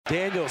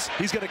Daniels,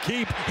 he's going to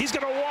keep. He's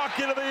going to walk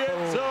into the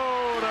end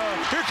zone.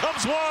 Here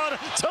comes one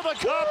to the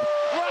cup.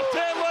 Left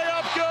hand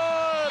layup,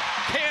 good.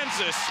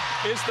 Kansas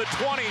is the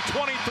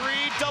 2023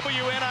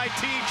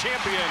 WNIT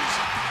champions.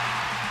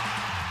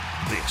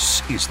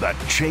 This is the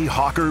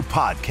Jayhawker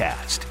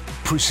Podcast,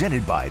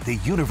 presented by the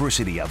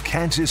University of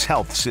Kansas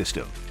Health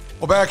System.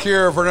 Well, back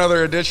here for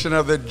another edition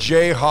of the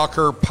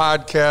Jayhawker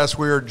Podcast,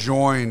 we are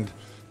joined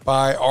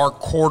by our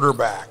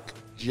quarterback,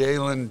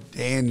 Jalon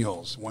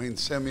Daniels. Wayne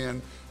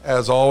Simeon,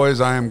 as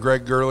always, I am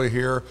Greg Gurley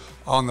here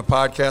on the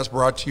podcast,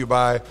 brought to you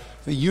by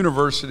the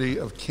University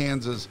of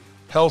Kansas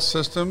Health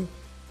System.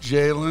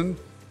 Jalon,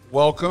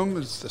 welcome.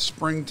 It's the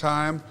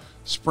springtime.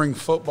 Spring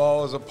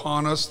football is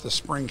upon us. The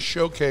spring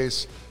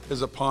showcase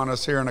is upon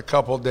us here in a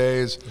couple of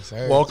days. Yes,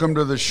 welcome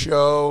to the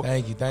show.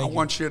 Thank you. I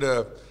want you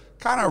to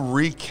kind of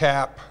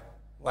recap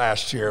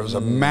last year. It was a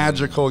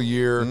magical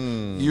year.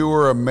 You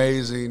were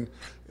amazing.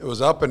 It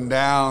was up and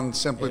down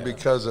simply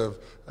because of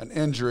an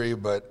injury,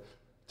 but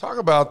talk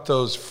about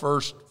those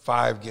first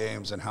 5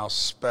 games and how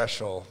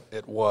special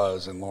it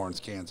was in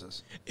Lawrence,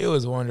 Kansas. It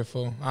was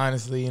wonderful,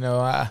 honestly.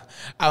 I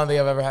don't think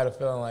I've ever had a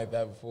feeling like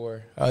that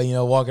before.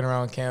 Walking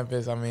around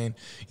campus,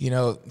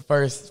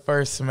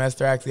 first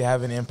semester actually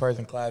having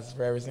in-person classes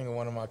for every single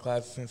one of my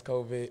classes since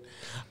COVID.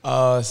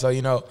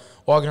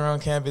 Walking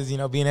around campus,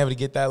 being able to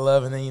get that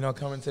love and then,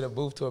 coming to the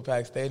booth to a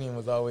packed stadium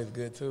was always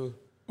good too.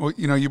 Well,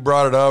 you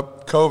brought it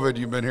up. COVID,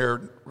 you've been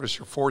here, this is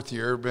your 4th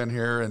year, been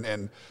here,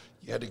 and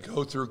you had to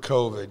go through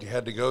COVID. You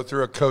had to go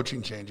through a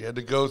coaching change. You had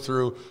to go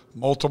through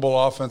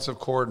multiple offensive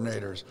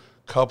coordinators,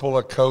 couple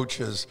of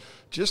coaches.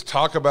 Just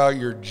talk about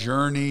your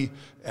journey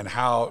and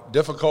how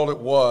difficult it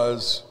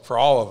was for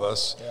all of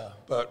us. Yeah.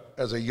 But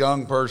as a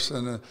young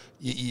person,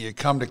 you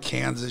come to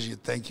Kansas, you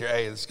think,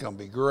 hey, it's going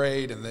to be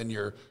great, and then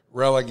you're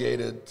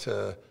relegated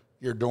to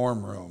your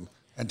dorm room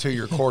and to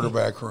your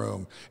quarterback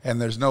room,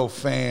 and there's no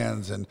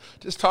fans. And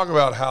just talk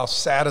about how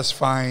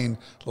satisfying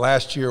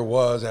last year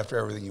was after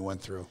everything you went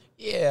through.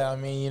 Yeah,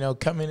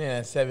 coming in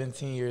at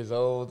 17 years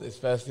old,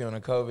 especially on a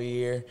COVID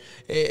year,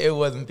 it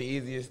wasn't the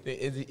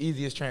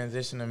easiest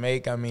transition to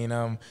make. I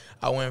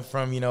went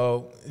from,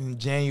 in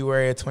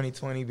January of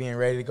 2020 being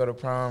ready to go to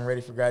prom,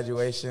 ready for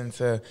graduation,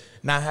 to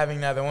not having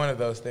neither one of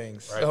those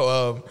things. Right.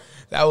 So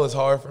that was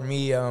hard for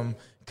me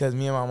because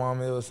me and my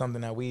mom, it was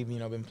something that we've,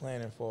 been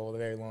planning for a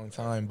very long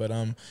time. But,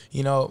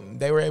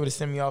 they were able to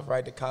send me off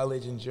right to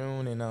college in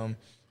June. And,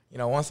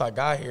 once I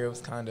got here, it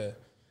was kind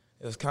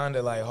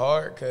of like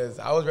hard because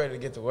I was ready to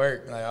get to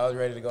work. Like I was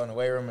ready to go in the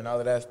weight room and all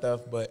of that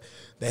stuff, but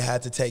they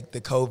had to take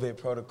the COVID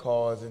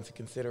protocols into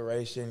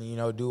consideration,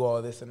 do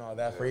all this and all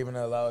that for even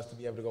to allow us to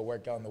be able to go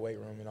work out in the weight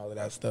room and all of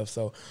that stuff.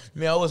 So,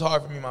 it was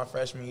hard for me my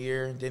freshman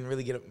year. Didn't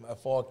really get a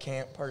fall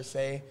camp per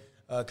se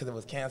because it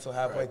was canceled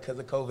halfway because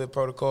of COVID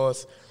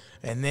protocols.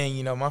 And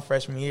then, my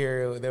freshman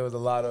year, there was a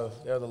lot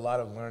of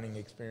learning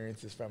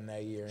experiences from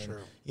that year, and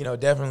Sure.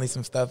 Definitely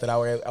some stuff that I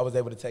was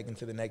able to take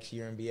into the next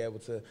year and be able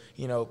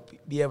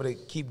to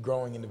keep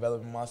growing and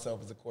developing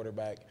myself as a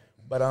quarterback.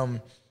 But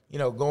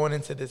going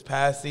into this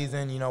past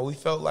season, we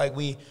felt like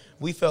we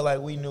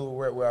knew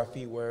where our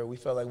feet were. We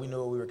felt like we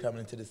knew what we were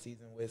coming into the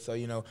season with. So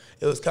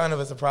it was kind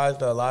of a surprise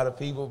to a lot of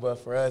people, but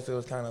for us, it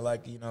was kind of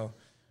like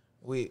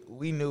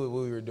We knew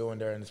what we were doing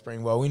during the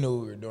spring ball. We knew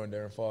what we were doing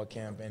during fall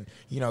camp. And,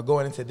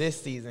 going into this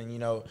season,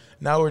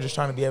 now we're just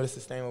trying to be able to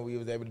sustain what we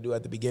was able to do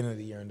at the beginning of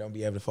the year and don't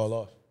be able to fall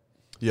off.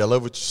 Yeah, I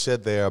love what you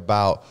said there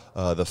about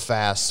the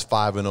fast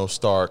 5-0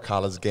 start,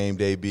 college game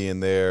day being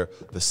there,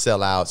 the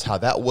sellouts, how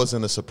that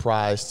wasn't a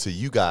surprise to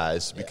you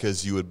guys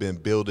because you had been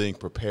building,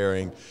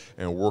 preparing,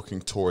 and working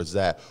towards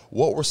that.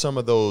 What were some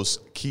of those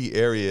key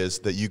areas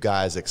that you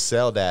guys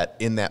excelled at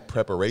in that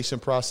preparation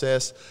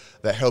process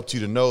that helped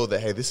you to know that,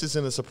 hey, this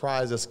isn't a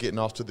surprise us getting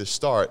off to this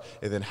start,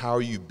 and then how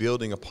are you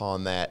building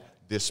upon that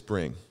this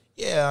spring?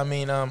 Yeah,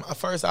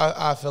 first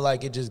I feel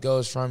like it just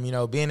goes from,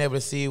 being able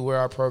to see where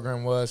our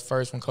program was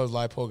first when Coach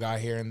Leipold got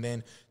here, and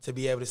then to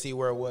be able to see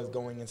where it was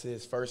going into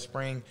his first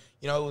spring.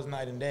 It was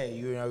night and day.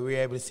 We were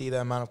able to see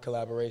the amount of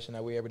collaboration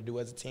that we were able to do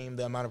as a team,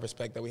 the amount of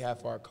respect that we have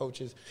for our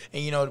coaches,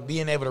 and,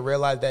 being able to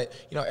realize that,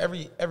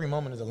 every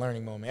moment is a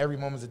learning moment. Every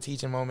moment is a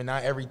teaching moment.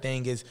 Not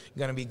everything is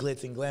going to be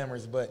glitz and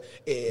glamours, but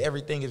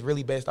everything is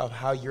really based off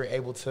how you're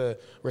able to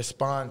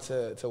respond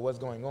to what's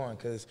going on,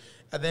 because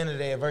at the end of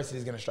the day, adversity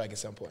is going to strike at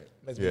some point.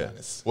 Let's be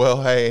honest.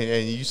 Well,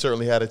 hey, and you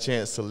certainly had a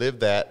chance to live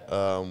that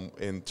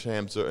in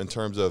terms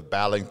of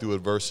battling through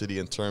adversity,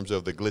 in terms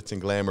of the glitz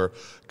and glamour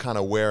kind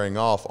of wearing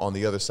off on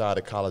the other side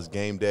of college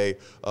game day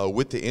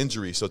with the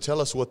injury. So tell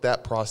us what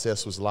that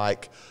process was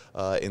like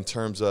in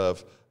terms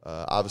of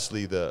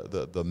obviously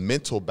the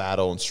mental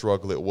battle and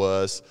struggle it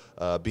was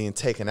being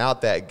taken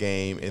out that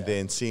game and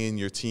then seeing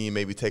your team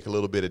maybe take a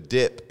little bit of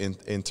dip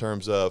in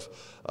terms of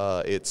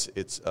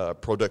its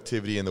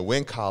productivity in the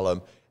win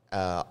column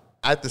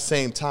at the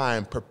same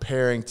time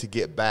preparing to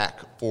get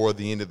back for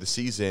the end of the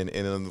season,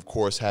 and then, of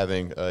course,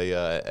 having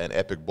an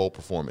epic bowl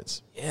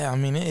performance? Yeah, I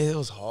mean, it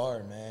was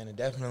hard, man. It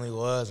definitely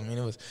was. I mean,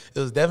 it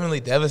was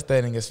definitely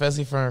devastating,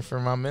 especially for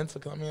my mental.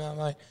 I mean, I'm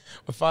like,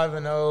 we're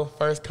 5-0,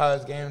 first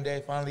college game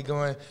day, finally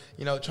going,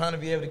 trying to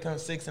be able to come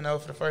 6-0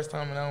 for the first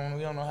time in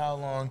we don't know how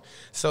long.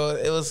 So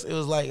it was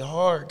like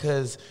hard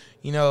because,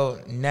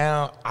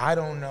 now I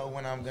don't know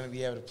when I'm going to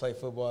be able to play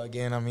football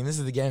again. I mean, this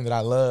is the game that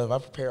I love. I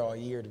prepare all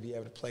year to be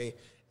able to play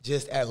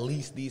just at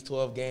least these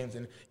 12 games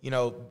and,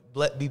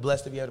 be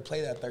blessed to be able to play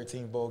that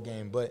 13th bowl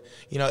game. But,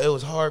 it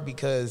was hard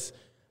because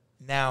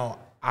now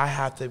I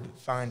have to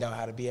find out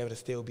how to be able to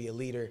still be a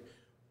leader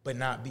but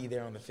not be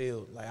there on the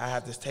field. Like, I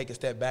have to take a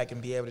step back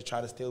and be able to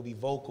try to still be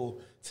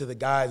vocal to the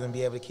guys and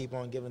be able to keep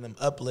on giving them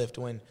uplift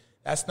when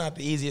that's not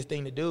the easiest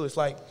thing to do. It's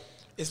like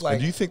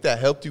do you think that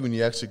helped you when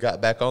you actually got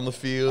back on the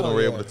field and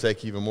were able to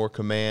take even more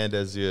command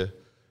as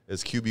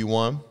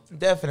QB1?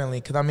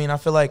 Definitely, because,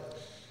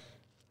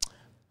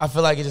 I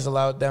feel like it just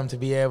allowed them to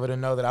be able to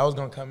know that I was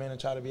going to come in and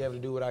try to be able to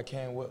do what I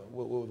can with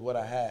what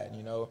I had,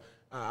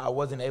 I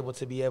wasn't able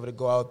to be able to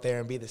go out there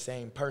and be the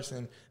same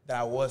person that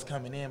I was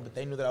coming in, but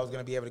they knew that I was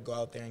going to be able to go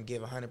out there and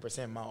give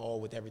 100% my all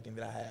with everything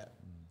that I had.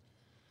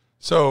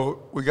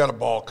 So we got a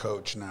ball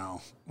coach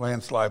now,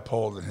 Lance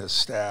Leipold and his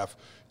staff.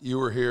 You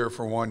were here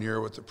for 1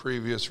 year with the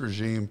previous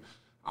regime.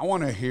 I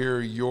want to hear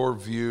your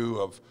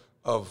view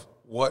of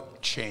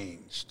what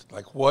changed.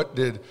 Like, what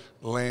did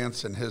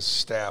Lance and his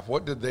staff,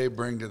 what did they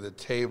bring to the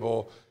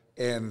table?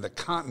 And the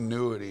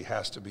continuity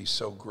has to be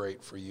so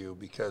great for you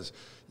because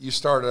you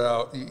started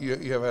out,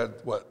 you have had,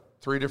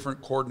 3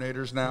 different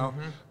coordinators now?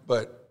 Mm-hmm.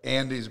 But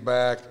Andy's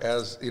back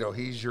as,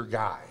 he's your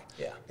guy.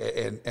 Yeah.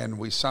 And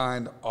we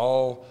signed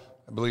all,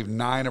 I believe,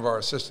 9 of our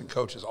assistant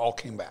coaches all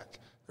came back.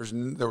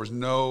 There was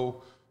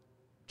no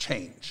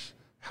change.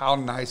 How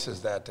nice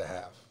is that to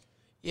have?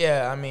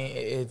 Yeah,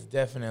 it's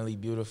definitely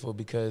beautiful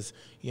because,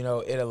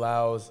 it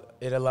allows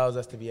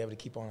us to be able to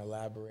keep on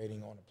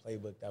elaborating on the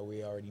playbook that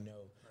we already know.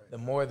 Right. The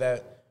more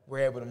that we're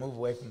able to move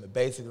away from the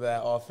basics of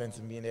that offense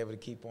and being able to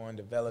keep on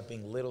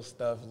developing little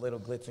stuff, little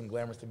glitz and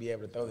glamours to be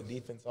able to throw the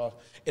defense off,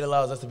 it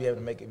allows us to be able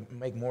to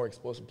make more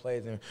explosive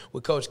plays. And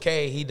with Coach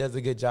K, he does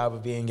a good job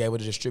of being able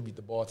to distribute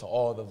the ball to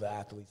all of the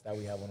athletes that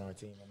we have on our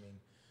team.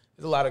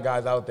 There's a lot of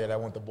guys out there that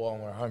want the ball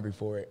and we're hungry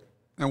for it.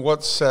 And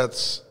what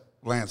sets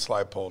Lance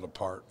Leipold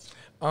apart?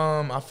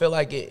 I feel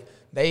like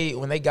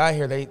when they got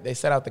here, they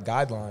set out the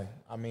guideline.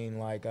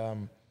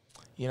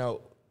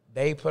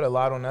 They put a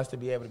lot on us to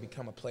be able to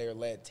become a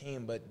player-led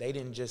team, but they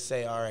didn't just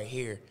say, all right,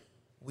 here,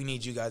 we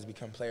need you guys to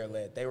become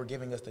player-led. They were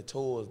giving us the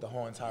tools the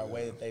whole entire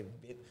way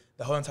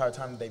the whole entire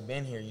time that they've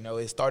been here.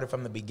 It started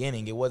from the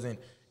beginning. It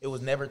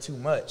was never too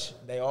much.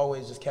 They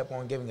always just kept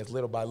on giving us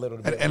little by little.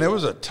 And it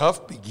was a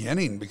tough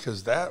beginning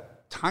because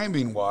that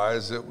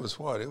timing-wise, it was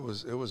what? It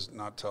was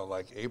not till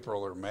like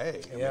April or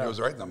May. It was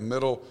right in the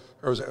middle.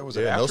 Or was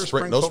it after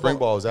spring football? No spring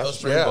ball. It was after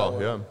spring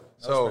ball, yeah.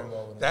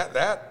 So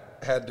that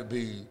had to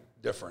be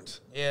different.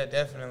 Yeah,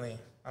 definitely.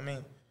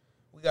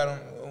 We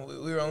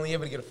were only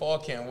able to get a fall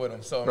camp with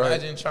them. So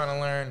imagine trying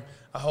to learn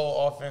a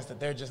whole offense that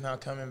they're just now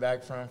coming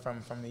back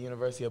from the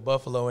University of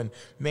Buffalo and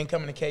then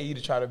coming to KU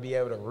to try to be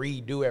able to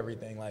redo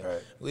everything.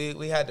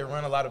 We had to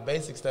run a lot of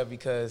basic stuff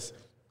because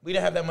we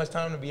didn't have that much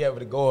time to be able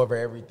to go over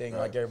everything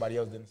like everybody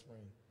else did in the spring.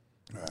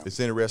 Yeah. It's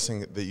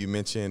interesting that you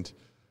mentioned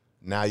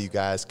now you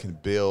guys can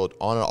build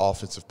on an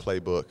offensive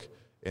playbook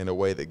in a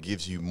way that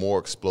gives you more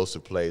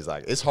explosive plays.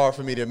 Like, it's hard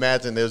for me to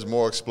imagine there's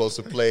more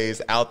explosive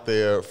plays out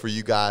there for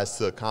you guys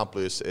to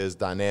accomplish as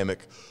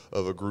dynamic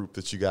of a group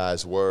that you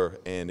guys were.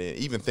 And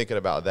even thinking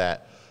about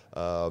that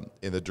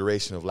in the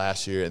duration of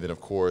last year, and then, of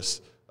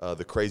course,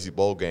 the crazy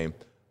bowl game,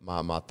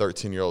 my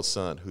 13-year-old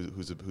son,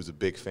 who's a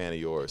big fan of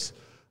yours,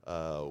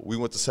 we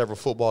went to several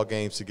football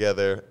games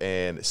together,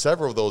 and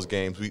several of those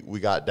games we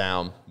got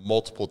down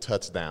multiple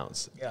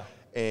touchdowns. Yeah.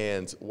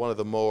 And one of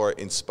the more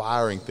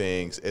inspiring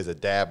things as a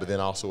dad, but then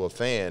also a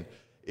fan,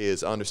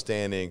 is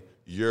understanding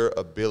your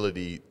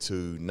ability to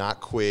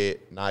not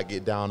quit, not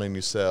get down on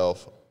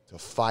yourself, to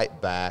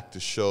fight back, to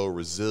show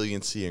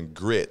resiliency and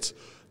grit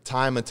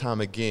time and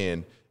time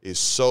again is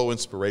so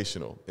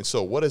inspirational. And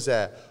so where does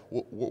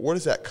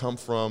that come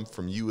from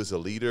you as a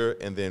leader?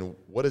 And then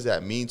what does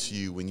that mean to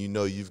you when you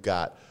know you've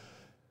got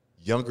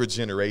younger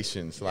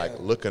generations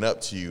looking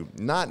up to you,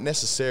 not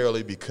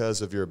necessarily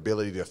because of your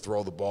ability to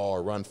throw the ball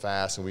or run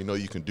fast, and we know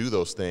you can do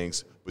those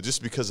things, but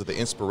just because of the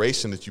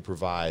inspiration that you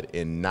provide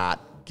in not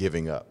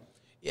giving up?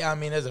 Yeah,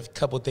 there's a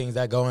couple things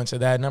that go into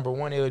that. Number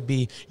one, it would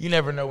be you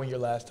never know when your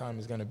last time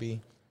is going to be.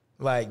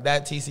 Like,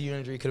 that TCU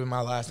injury could have been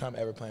my last time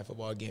ever playing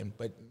football again.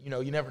 But,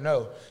 you never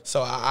know.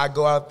 So I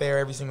go out there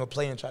every single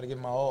play and try to give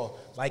my all,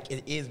 like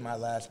it is my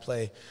last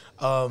play.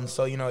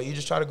 So, you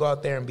just try to go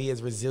out there and be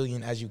as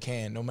resilient as you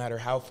can, no matter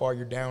how far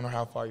you're down or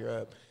how far you're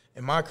up.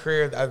 In my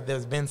career,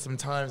 there's been some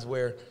times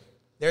where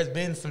we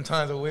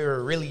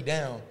were really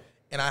down,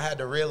 and I had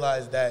to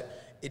realize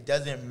that it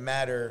doesn't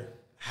matter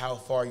how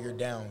far you're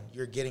down.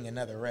 You're getting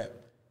another rep.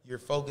 You're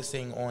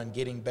focusing on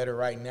getting better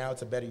right now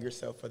to better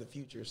yourself for the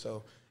future.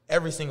 So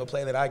every single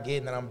play that I get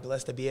and that I'm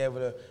blessed to be able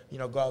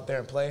to, go out there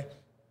and play,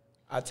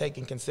 I take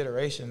in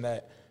consideration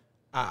that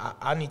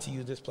I need to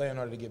use this play in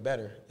order to get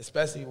better,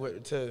 especially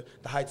to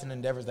the heights and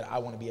endeavors that I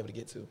want to be able to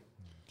get to.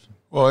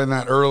 Well, in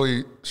that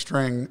early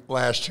string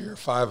last year,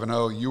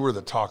 5-0, you were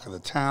the talk of the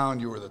town.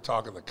 You were the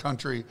talk of the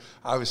country.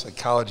 Obviously,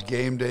 College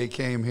Game Day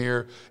came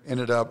here,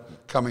 ended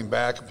up coming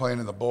back and playing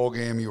in the bowl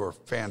game. You were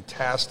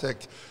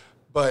fantastic.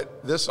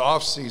 But this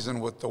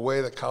offseason, with the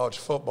way that college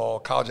football,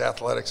 college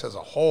athletics as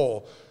a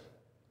whole,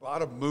 a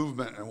lot of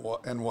movement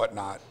and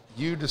whatnot,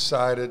 you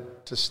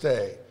decided to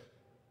stay,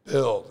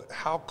 build.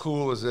 How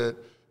cool is it?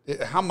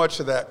 How much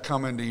of that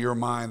come into your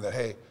mind that,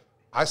 hey,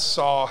 I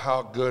saw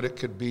how good it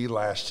could be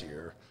last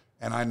year,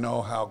 and I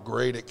know how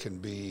great it can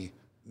be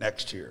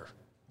next year?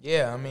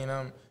 Yeah, I mean,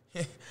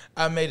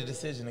 I made a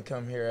decision to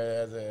come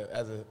here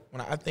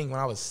when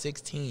I was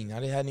 16.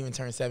 I hadn't even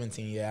turned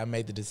 17 yet. I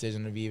made the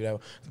decision to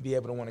be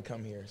able to want to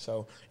come here.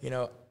 So,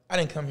 I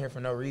didn't come here for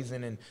no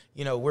reason. And,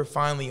 we're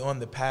finally on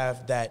the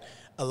path that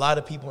a lot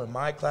of people in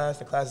my class,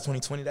 the class of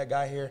 2020 that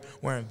got here,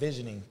 were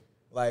envisioning.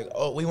 Like,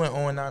 we went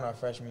 0-9 our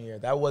freshman year.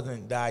 That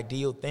wasn't the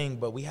ideal thing,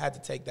 but we had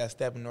to take that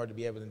step in order to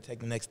be able to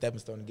take the next stepping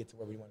stone and get to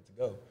where we wanted to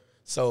go.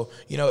 So,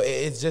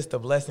 it's just a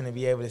blessing to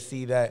be able to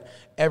see that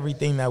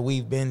everything that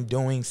we've been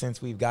doing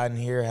since we've gotten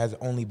here has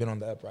only been on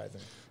the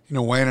uprising.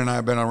 Wayne and I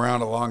have been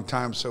around a long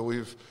time, so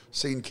we've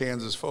seen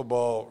Kansas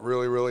football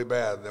really, really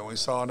bad. Then we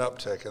saw an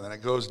uptick, and then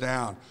it goes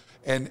down.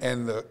 And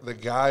the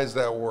guys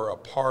that were a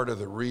part of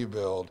the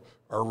rebuild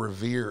are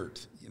revered.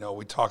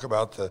 We talk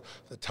about the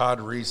Todd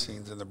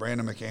Reesings and the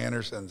Brandon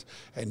McAndersons,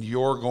 and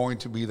you're going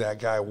to be that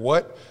guy.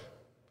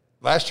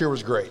 Last year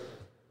was great.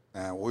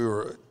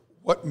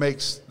 What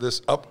makes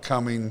this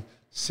upcoming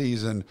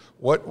season?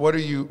 What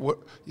you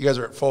guys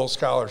are at full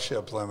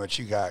scholarship limits.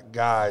 You got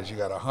guys. You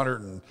got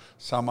 100 and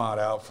some odd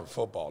out for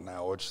football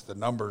now, which the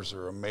numbers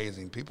are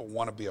amazing. People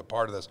want to be a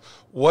part of this.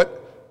 What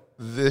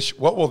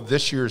will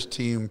this year's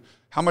team?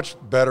 How much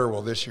better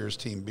will this year's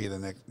team be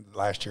than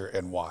last year,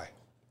 and why?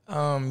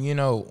 I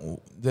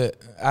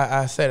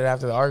said it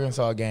after the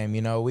Arkansas game.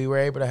 We were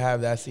able to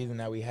have that season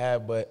that we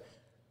had, but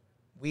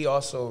we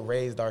also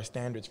raised our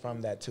standards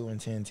from that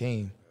 2-10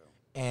 team.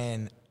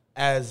 And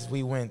as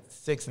we went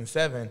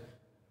 6-7,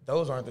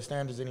 those aren't the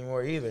standards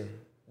anymore either.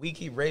 We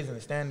keep raising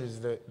the standards.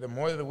 The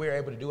more that we're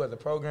able to do as a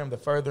program, the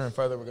further and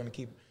further we're going to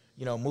keep,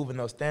 moving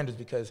those standards,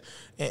 because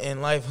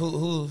in life,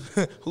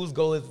 whose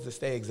goal is it to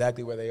stay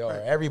exactly where they are?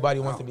 Right. Everybody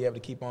wants to be able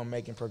to keep on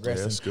making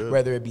progression,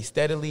 whether it be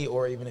steadily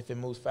or even if it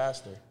moves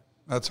faster.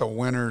 That's a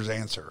winner's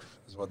answer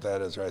is what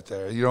that is right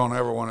there. You don't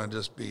ever want to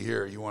just be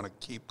here. You want to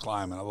keep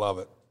climbing. I love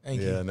it.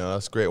 Thank you. Yeah, no,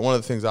 that's great. One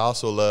of the things I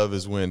also love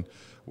is when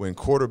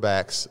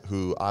quarterbacks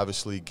who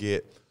obviously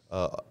get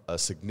a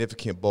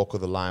significant bulk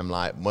of the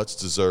limelight, much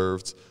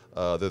deserved,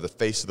 they're the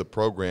face of the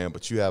program,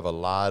 but you have a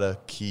lot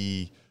of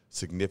key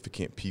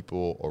significant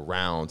people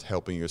around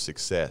helping your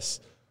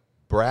success.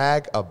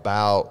 Brag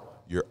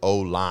about your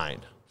O-line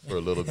for a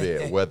little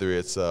bit, whether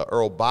it's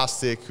Earl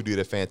Bostic, who did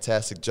a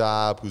fantastic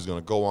job, who's going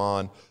to go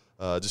on,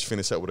 just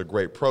finish up with a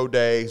great pro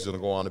day. He's going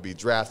to go on to be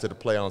drafted to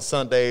play on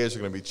Sundays.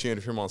 You're going to be cheering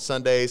for him on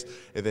Sundays.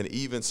 And then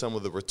even some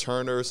of the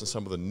returners and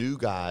some of the new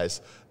guys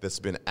that's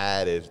been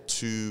added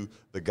to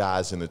the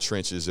guys in the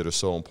trenches that are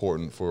so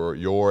important for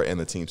your and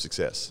the team's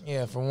success.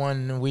 Yeah, for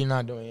one, we're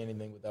not doing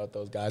anything without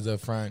those guys up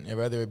front, and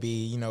whether it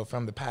be,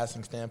 from the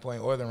passing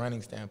standpoint or the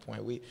running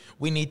standpoint.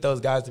 We need those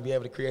guys to be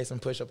able to create some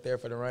push up there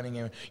for the running,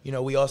 and,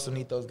 we also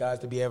need those guys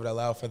to be able to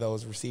allow for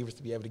those receivers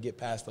to be able to get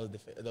past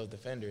those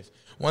defenders.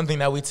 One thing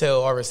that we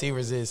tell our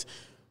receivers is,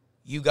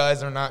 you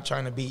guys are not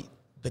trying to beat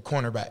the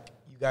cornerback.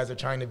 You guys are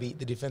trying to beat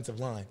the defensive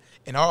line.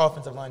 And our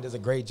offensive line does a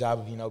great job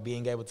of,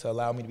 being able to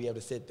allow me to be able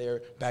to sit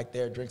there, back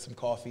there, drink some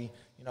coffee,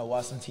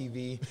 watch some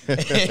TV,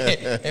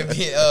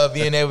 and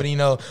being able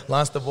to,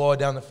 launch the ball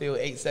down the field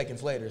 8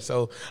 seconds later.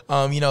 So,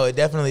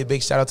 definitely a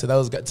big shout out to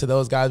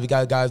those guys. We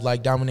got guys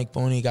like Dominic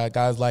Fooney, got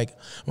guys like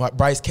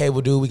Bryce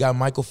Cable, we got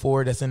Michael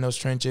Ford that's in those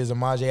trenches,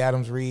 Amaje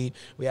Adams-Reed.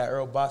 We had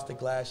Earl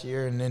Bostic last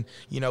year, and then,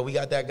 we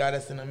got that guy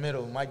that's in the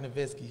middle, Mike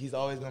Nowitzki. He's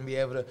always going to be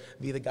able to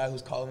be the guy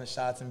who's calling the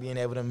shots and being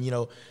able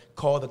to,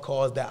 call the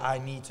calls that I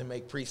need to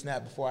make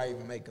pre-snap before I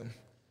even make them.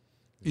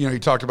 You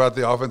talked about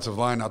the offensive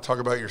line. Now talk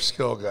about your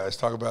skill guys.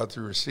 Talk about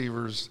the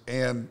receivers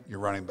and your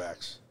running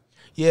backs.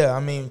 Yeah, I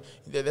mean,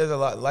 there's a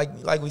lot.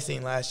 Like we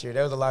seen last year,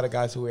 there was a lot of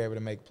guys who were able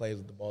to make plays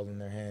with the ball in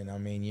their hand. I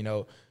mean,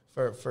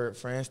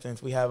 for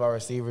instance, we have our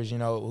receivers,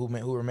 who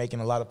were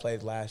making a lot of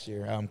plays last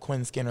year.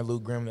 Quinn Skinner,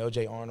 Luke Grimm,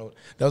 O.J. Arnold.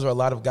 Those were a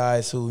lot of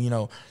guys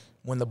who,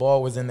 when the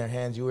ball was in their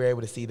hands, you were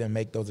able to see them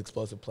make those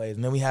explosive plays.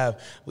 And then we have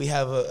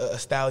a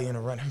stallion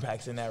of running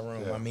backs in that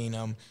room. Yeah. I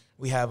mean,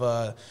 we have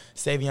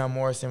Savion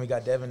Morrison, we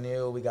got Devin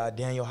Neal, we got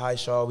Daniel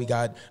Highshaw, we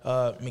got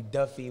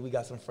McDuffie, we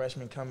got some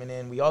freshmen coming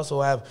in. We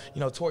also have,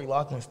 Torrey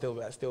Laughlin still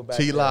back.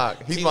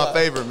 T-Lock, he's my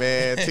favorite,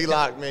 man.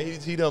 T-Lock, man,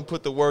 he done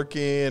put the work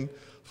in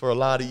for a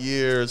lot of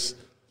years.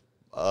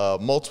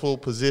 Multiple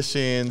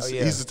positions. Oh,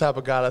 yeah. He's the type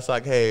of guy that's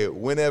like, hey,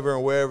 whenever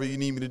and wherever you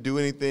need me to do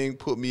anything,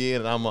 put me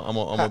in, and I'm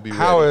gonna be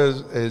ready. How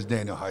is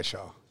Daniel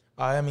Highshaw?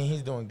 I mean,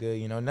 he's doing good.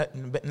 You know,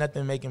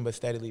 nothing making but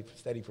steady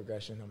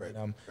progression. I mean,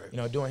 Right. you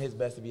know, doing his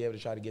best to be able to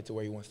try to get to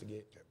where he wants to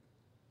get.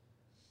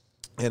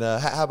 And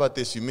how about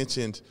this? You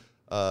mentioned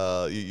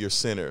your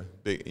center,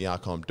 I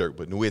call him Dirk,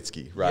 but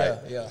Nowitzki, right?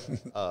 Yeah.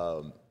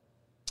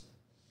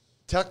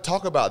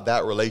 Talk about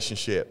that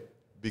relationship,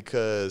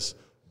 because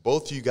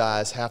both you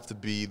guys have to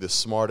be the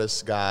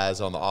smartest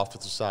guys on the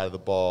offensive side of the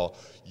ball.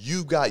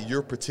 You've got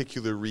your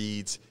particular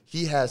reads.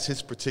 He has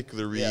his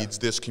particular reads.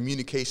 Yeah. There's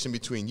communication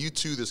between you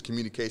two. There's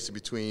communication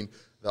between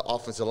the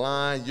offensive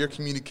line. You're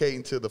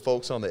communicating to the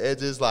folks on the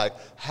edges. Like,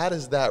 how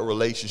does that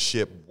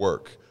relationship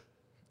work?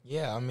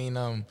 Yeah, I mean,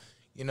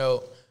 you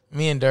know,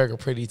 me and Dirk are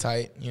pretty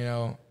tight, you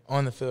know,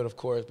 on the field, of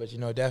course, but, you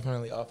know,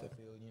 definitely off the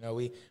field. You know,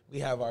 we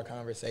have our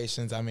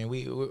conversations. I mean,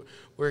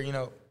 we're you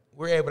know,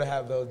 we're able to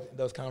have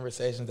those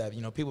conversations that,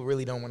 you know, people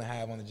really don't want to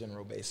have on a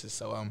general basis.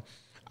 So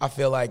I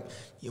feel like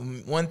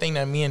one thing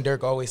that me and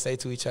Dirk always say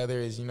to each other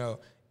is, you know,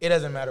 it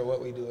doesn't matter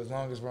what we do as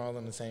long as we're all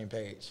on the same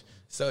page.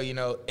 So, you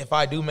know, if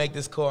I do make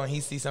this call and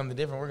he sees something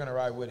different, we're going to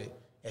ride with it.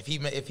 If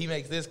he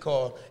makes this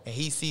call and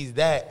he sees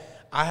that,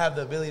 I have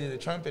the ability to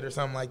trumpet or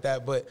something like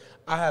that, but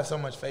I have so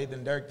much faith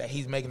in Dirk that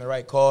he's making the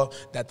right call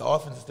that the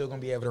offense is still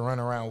going to be able to run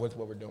around with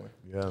what we're doing.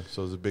 Yeah,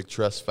 so there's a big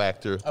trust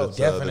factor that's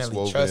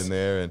woven trust, in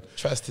there. And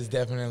trust is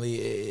definitely,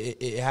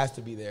 it has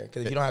to be there,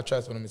 because if you don't have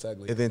trust with him, it's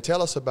ugly. And then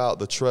tell us about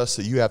the trust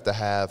that you have to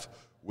have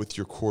with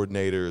your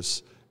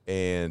coordinators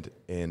and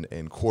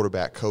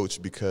quarterback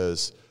coach,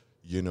 because –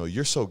 you know,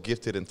 you're so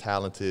gifted and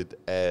talented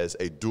as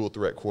a dual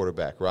threat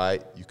quarterback,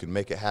 right? You can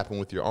make it happen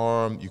with your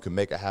arm. You can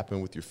make it happen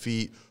with your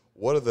feet.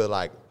 What are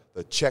the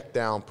check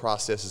down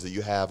processes that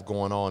you have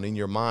going on in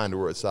your mind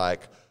where it's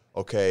like,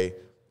 okay,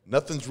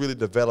 nothing's really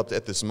developed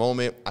at this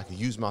moment. I can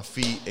use my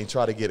feet and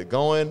try to get it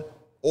going.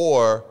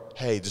 Or,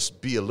 hey,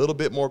 just be a little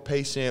bit more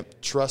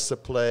patient, trust the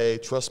play,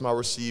 trust my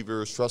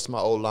receivers, trust my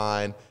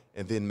O-line,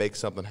 and then make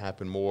something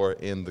happen more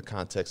in the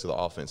context of the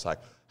offense. Like,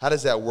 how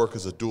does that work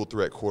as a dual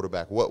threat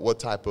quarterback? What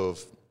type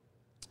of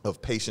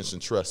patience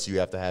and trust do you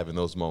have to have in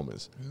those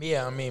moments?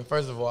 Yeah, I mean,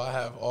 first of all, I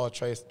have all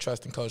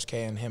trust in Coach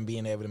K and him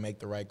being able to make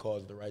the right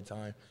calls at the right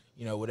time.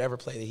 You know, whatever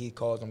play that he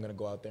calls, I'm going to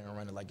go out there and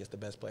run it like it's the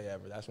best play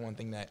ever. That's one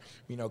thing that,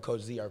 you know, Coach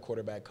Z, our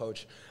quarterback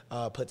coach,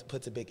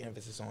 puts a big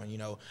emphasis on. You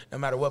know, no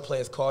matter what play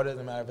is called, it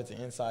doesn't matter if it's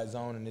an inside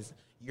zone and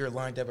you're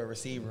lined up a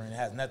receiver and it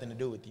has nothing to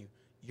do with you.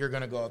 You're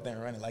going to go out there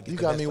and run it like it's the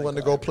best play. You got me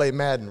wanting to go play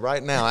Madden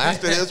right now.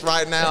 After this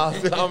right now,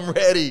 I'm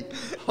ready.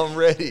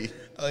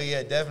 Oh,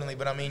 yeah, definitely.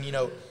 But, I mean, you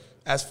know,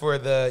 as for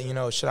the, you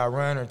know, should I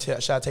run or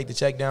should I take the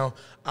check down,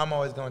 I'm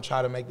always going to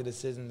try to make the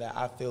decision that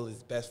I feel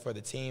is best for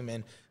the team.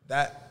 And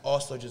that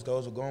also just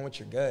goes with going with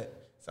your gut.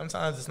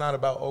 Sometimes it's not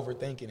about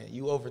overthinking it.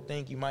 You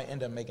overthink, you might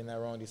end up making that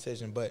wrong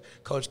decision. But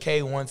Coach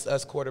K wants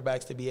us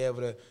quarterbacks to be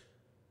able to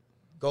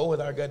go with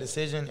our gut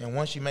decision. And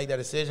once you make that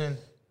decision,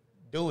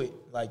 do it.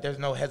 Like, there's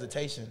no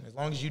hesitation. As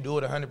long as you do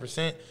it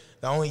 100%,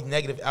 the only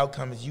negative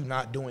outcome is you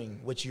not doing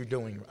what you're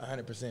doing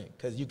 100%,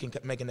 because you can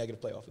make a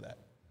negative play off of that.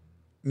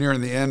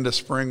 Nearing the end of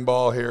spring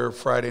ball here,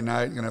 Friday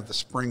night, you're going to have the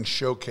spring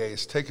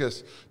showcase. Take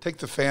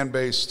the fan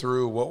base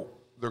through what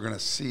they're going to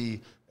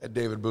see at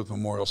David Booth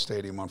Memorial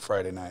Stadium on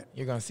Friday night.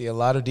 You're going to see a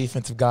lot of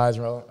defensive guys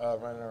running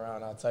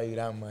around, I'll tell you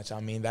that much. I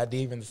mean, that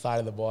defensive side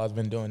of the ball has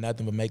been doing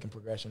nothing but making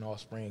progression all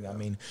spring. I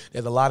mean,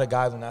 there's a lot of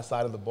guys on that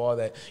side of the ball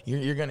that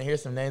you're going to hear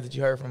some names that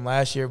you heard from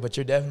last year, but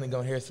you're definitely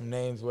going to hear some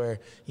names where,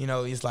 you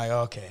know, it's like,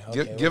 okay.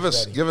 Give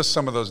us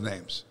some of those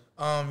names.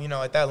 You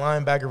know, at that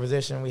linebacker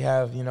position, we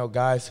have, you know,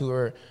 guys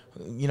who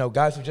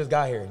just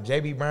got here.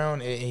 J.B. Brown,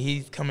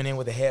 he's coming in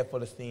with a head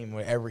full of steam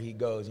wherever he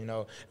goes, you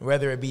know,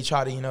 whether it be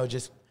try to, you know,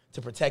 just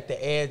to protect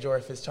the edge or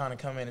if it's trying to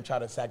come in and try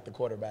to sack the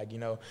quarterback, you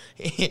know.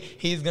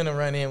 He's going to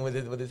run in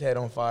with his head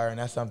on fire, and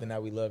that's something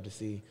that we love to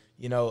see.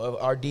 You know,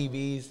 of our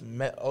DBs,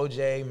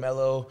 OJ,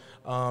 Melo,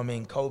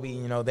 and Kobe,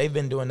 you know, they've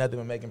been doing nothing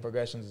but making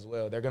progressions as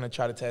well. They're going to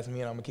try to test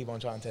me, and I'm going to keep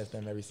on trying to test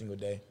them every single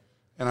day.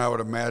 And I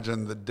would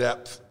imagine the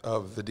depth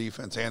of the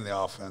defense and the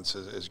offense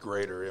is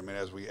greater. I mean,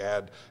 as we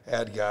add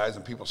guys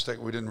and people stick,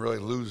 we didn't really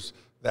lose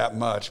that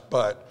much,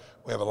 but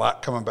we have a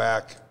lot coming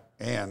back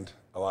and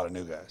a lot of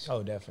new guys.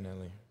 Oh,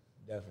 definitely.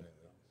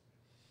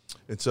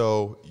 And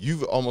so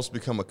you've almost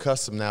become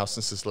accustomed now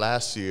since this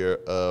last year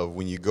of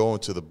when you go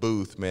into the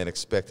booth, man,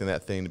 expecting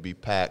that thing to be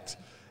packed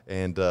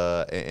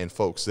and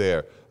folks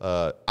there.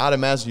 I'd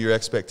imagine your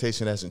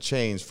expectation hasn't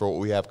changed for what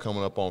we have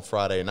coming up on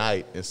Friday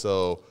night. And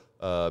so,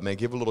 man,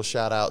 give a little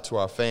shout out to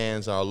our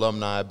fans, our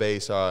alumni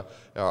base, our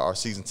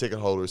season ticket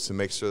holders to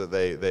make sure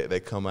that they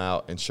come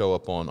out and show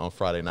up on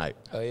Friday night.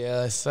 Oh,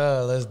 yeah,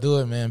 let's do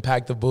it, man.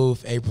 Pack the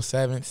booth, April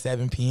 7th,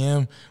 7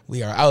 p.m.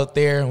 We are out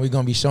there, and we're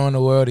going to be showing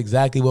the world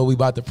exactly what we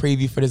about to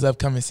preview for this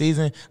upcoming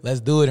season. Let's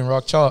do it in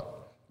Rock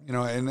Chalk. You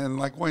know, and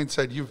like Wayne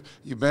said, you've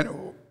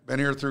been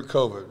here through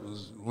COVID. It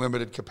was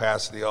limited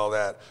capacity, all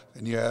that.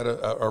 And you had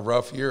a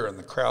rough year, and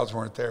the crowds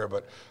weren't there.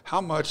 But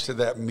how much did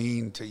that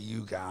mean to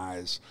you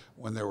guys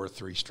when there were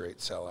 3 straight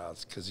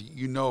sellouts? Because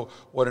you know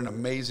what an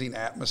amazing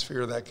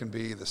atmosphere that can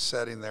be, the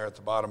setting there at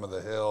the bottom of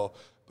the hill.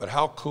 But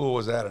how cool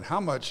was that, and how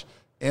much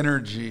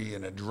energy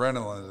and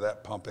adrenaline does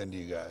that pump into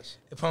you guys?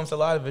 It pumps a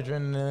lot of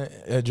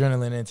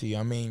adrenaline into you.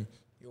 I mean,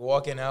 you're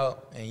walking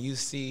out and you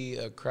see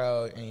a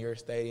crowd in your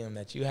stadium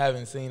that you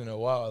haven't seen in a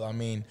while. I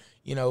mean,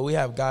 you know, we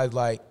have guys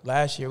like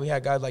last year, we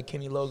had guys like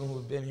Kenny Logan who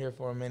have been here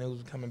for a minute,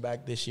 who's coming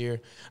back this year.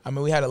 I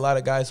mean, we had a lot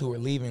of guys who were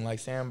leaving, like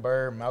Sam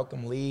Bird,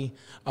 Malcolm Lee.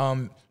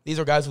 These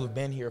are guys who have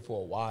been here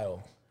for a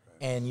while.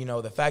 And, you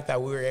know, the fact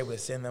that we were able to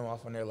send them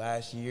off on their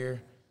last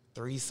year,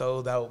 3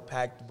 sold-out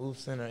packed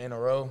booths in a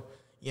row,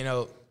 you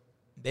know,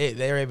 they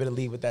were able to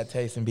leave with that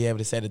taste and be able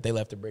to say that they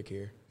left a brick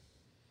here.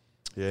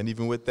 Yeah, and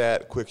even with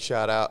that, quick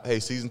shout out,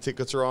 hey, season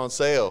tickets are on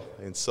sale.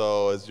 And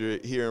so as you're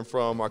hearing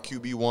from our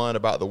QB1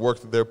 about the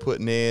work that they're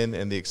putting in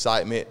and the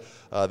excitement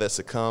that's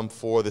to come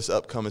for this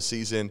upcoming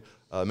season,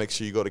 make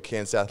sure you go to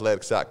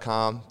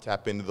kansasathletics.com,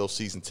 tap into those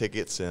season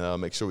tickets,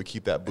 and make sure we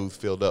keep that booth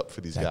filled up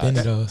for these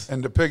guys.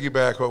 And to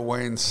piggyback what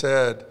Wayne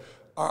said,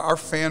 our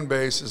fan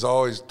base has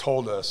always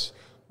told us,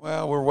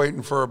 well, we're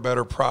waiting for a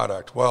better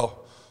product.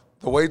 Well,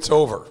 the wait's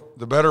over.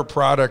 The better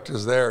product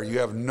is there. You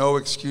have no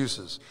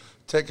excuses.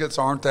 Tickets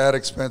aren't that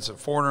expensive,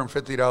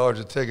 $450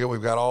 a ticket.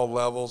 We've got all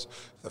levels,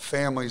 the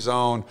family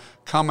zone.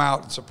 Come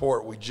out and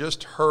support. We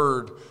just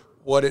heard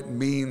what it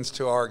means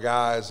to our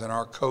guys and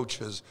our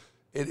coaches.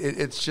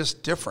 It's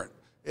just different.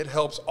 It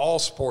helps all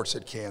sports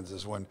at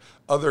Kansas. When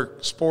other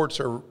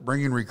sports are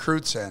bringing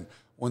recruits in,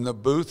 when the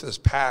booth is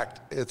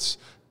packed, it's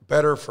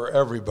better for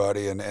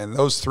everybody. And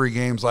those 3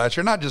 games last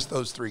year, not just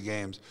those 3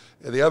 games,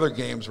 the other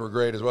games were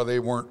great as well. They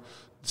weren't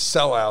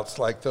sellouts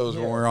like those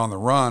when we were on the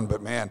run.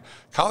 But, man,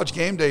 College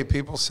game day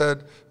people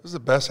said this is the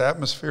best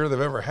atmosphere they've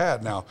ever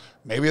had. Now,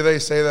 maybe they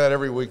say that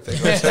every week. They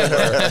go say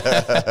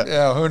that.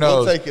 Yeah, who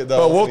knows? We'll take it,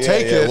 though. But we'll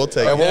take it, and we'll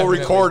Definitely.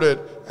 record it,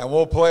 and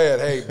we'll play it.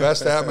 Hey,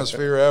 best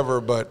atmosphere ever.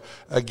 But,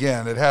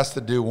 again, it has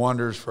to do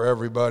wonders for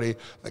everybody.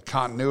 The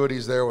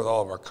continuity's there with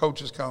all of our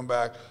coaches coming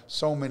back.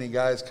 So many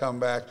guys come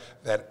back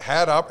that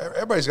had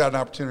everybody's got an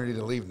opportunity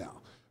to leave now.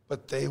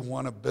 But they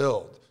want to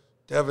build.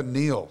 Devin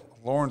Neal,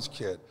 Lawrence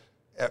kid,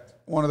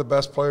 one of the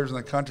best players in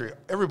the country.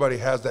 Everybody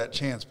has that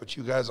chance, but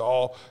you guys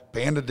all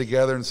banded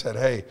together and said,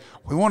 hey,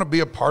 we want to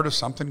be a part of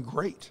something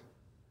great.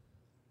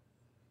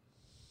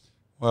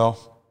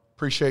 Well,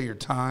 appreciate your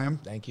time.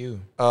 Thank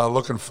you.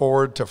 Looking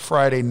forward to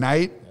Friday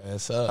night.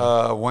 Yes,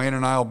 sir. Wayne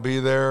and I will be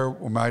there.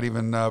 We might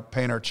even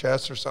paint our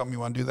chests or something. You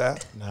want to do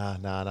that?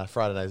 Nah.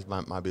 Friday nights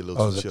might be a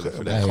little too chilly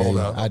for that. Cold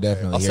out. I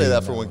definitely I'll hear say you that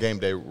on for when game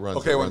day runs.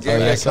 Okay, when runs game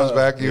back. day comes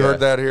back, you heard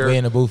that here. We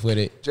in the booth with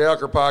it. Jay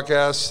Hucker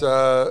Podcast,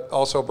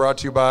 also brought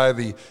to you by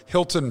the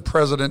Hilton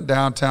President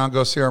Downtown.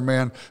 Go see our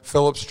man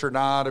Philip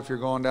Sternad if you're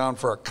going down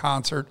for a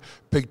concert,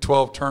 Big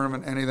 12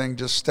 tournament, anything,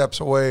 just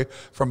steps away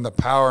from the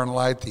power and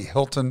light, the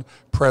Hilton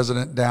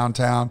President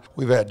Downtown.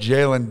 We've had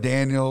Jalon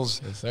Daniels,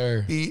 Yes,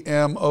 sir.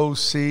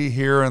 EMOC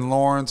here in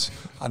Lawrence.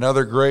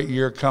 Another great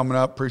year coming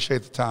up.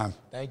 Appreciate the time.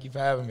 Thank you for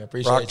having me. I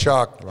appreciate Rock it.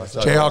 Chalk.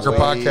 Chalk. Jay Hucker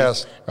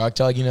Podcast. Rock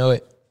Chalk, you know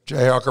it. Jay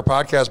Hucker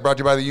Podcast brought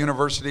to you by the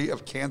University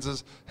of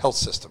Kansas Health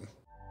System.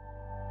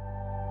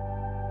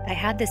 I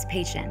had this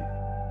patient.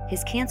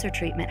 His cancer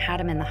treatment had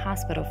him in the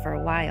hospital for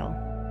a while.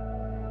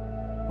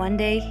 One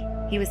day,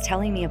 he was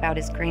telling me about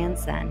his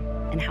grandson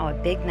and how a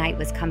big night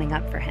was coming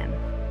up for him.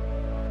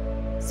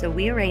 So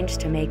we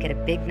arranged to make it a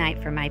big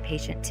night for my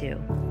patient too.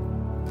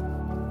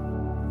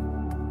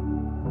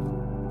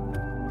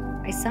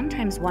 I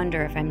sometimes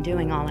wonder if I'm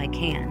doing all I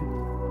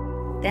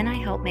can. Then I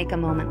help make a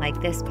moment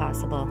like this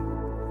possible,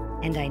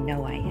 and I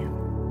know I am.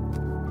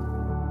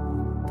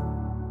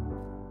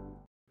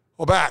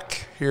 Well,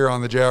 back here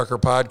on the Jay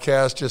Hucker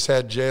Podcast, just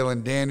had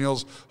Jalon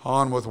Daniels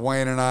on with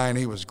Wayne and I, and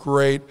he was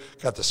great.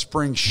 Got the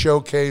spring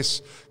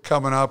showcase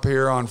coming up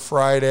here on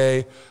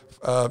Friday.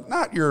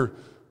 Not your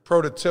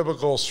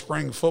prototypical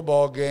spring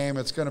football game.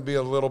 It's going to be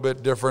a little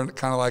bit different,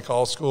 kind of like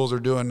all schools are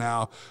doing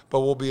now,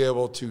 but we'll be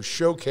able to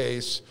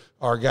showcase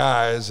our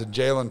guys. And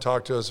Jalon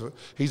talked to us.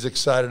 He's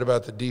excited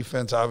about the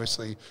defense.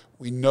 Obviously,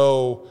 we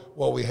know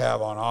what we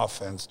have on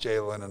offense,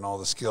 Jalon and all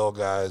the skill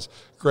guys,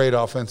 great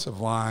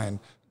offensive line,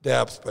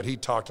 depth, but he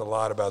talked a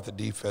lot about the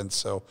defense.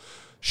 So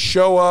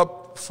show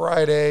up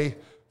Friday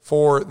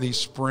for the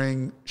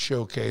spring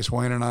showcase.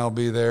 Wayne and I will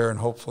be there, and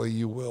hopefully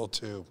you will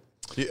too.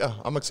 Yeah,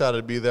 I'm excited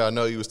to be there. I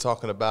know he was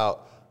talking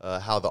about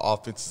how the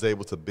offense is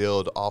able to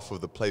build off of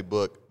the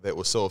playbook that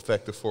was so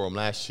effective for him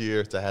last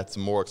year to have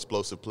some more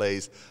explosive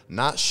plays.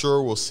 Not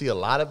sure we'll see a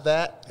lot of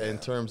that in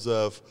terms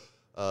of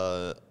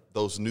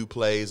those new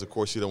plays. Of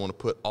course, you don't want to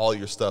put all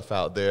your stuff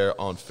out there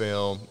on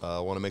film.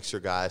 Want to make sure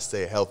guys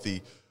stay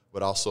healthy,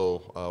 but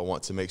also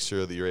want to make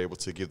sure that you're able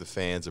to give the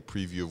fans a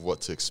preview of what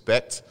to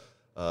expect,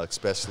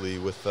 especially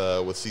with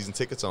season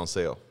tickets on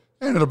sale.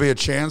 And it'll be a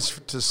chance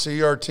to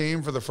see our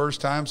team for the first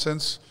time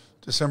since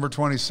December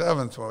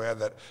 27th when we had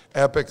that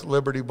epic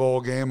Liberty Bowl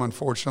game.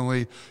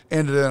 Unfortunately,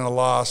 ended in a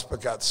loss, but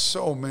got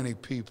so many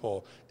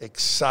people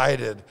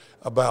excited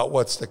about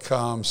what's to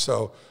come.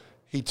 So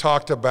he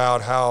talked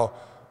about how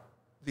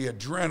the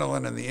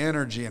adrenaline and the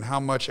energy and how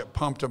much it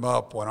pumped him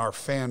up when our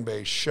fan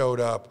base showed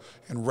up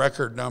in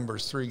record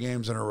numbers 3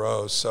 games in a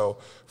row. So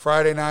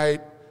Friday night,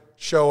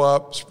 show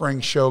up, spring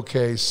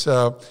showcase.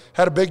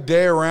 Had a big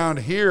day around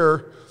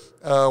here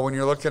when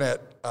you're looking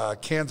at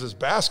Kansas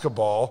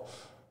basketball.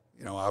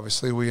 You know,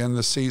 obviously we end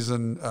the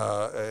season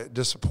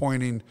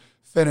disappointing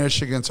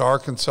finish against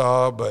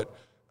Arkansas, but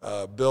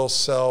Bill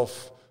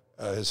Self,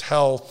 his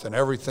health and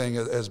everything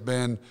has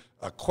been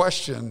a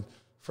question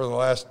for the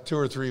last 2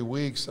 or 3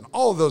 weeks, and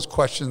all of those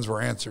questions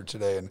were answered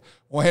today. And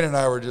Wayne and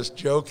I were just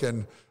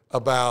joking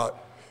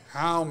about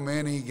how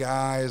many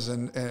guys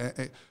and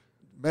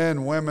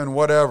men, women,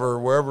 whatever,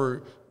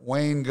 wherever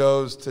Wayne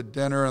goes to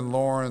dinner in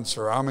Lawrence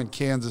or I'm in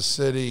Kansas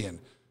City, and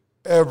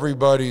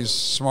everybody's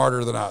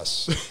smarter than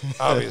us,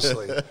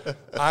 obviously.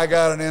 I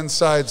got an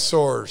inside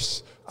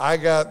source. I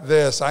got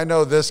this. I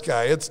know this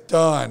guy. It's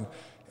done.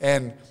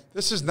 And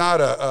this is not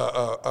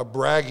a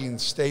bragging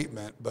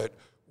statement, but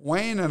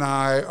Wayne and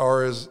I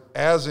are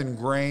as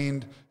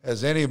ingrained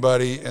as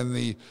anybody in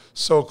the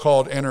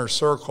so-called inner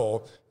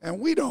circle, and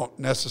we don't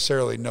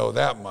necessarily know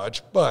that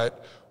much,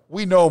 but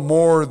we know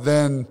more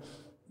than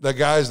the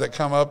guys that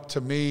come up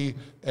to me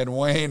and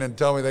Wayne and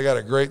tell me they got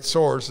a great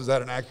source. Is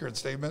that an accurate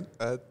statement?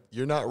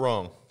 You're not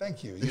wrong.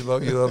 Thank you. You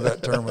love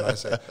that term when I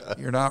say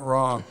you're not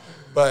wrong.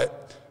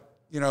 But,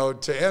 you know,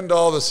 to end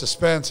all the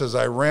suspense as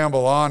I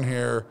ramble on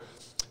here,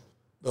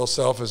 Bill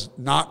Self is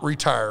not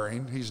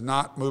retiring. He's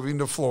not moving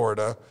to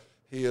Florida.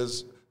 He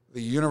is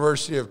the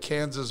University of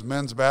Kansas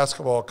men's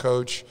basketball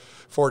coach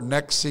for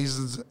next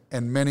seasons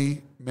and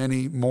many,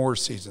 many more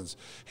seasons.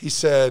 He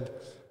said,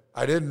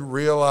 I didn't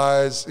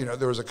realize, you know,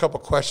 there was a couple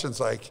questions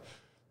like,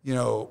 you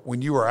know,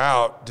 when you were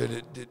out,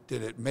 did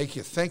it make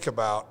you think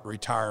about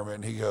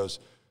retirement? And he goes,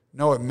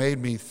 no, it made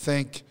me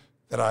think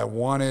that I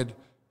wanted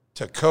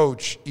to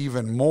coach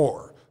even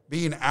more.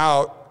 Being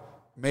out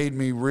made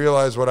me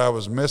realize what I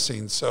was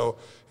missing. So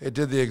it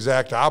did the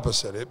exact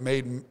opposite. It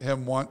made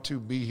him want to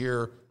be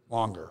here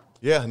longer.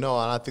 Yeah, no,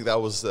 and I think that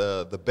was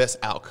the best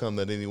outcome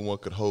that anyone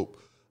could hope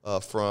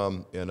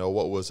from, you know,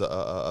 what was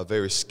a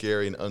very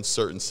scary and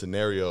uncertain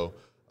scenario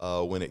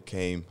when it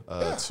came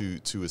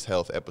to his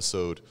health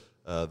episode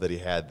that he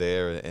had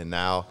there. And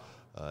now,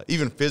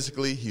 even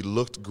physically, he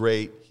looked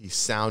great. He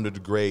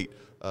sounded great.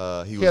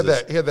 He had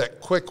that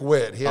quick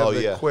wit. He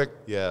had quick,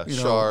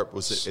 sharp,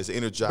 was as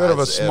energized. Bit of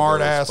a as smart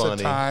ever, ass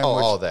funny. at times.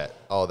 All that.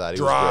 He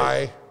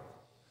dry.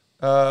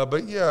 Was great.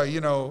 But yeah,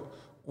 you know,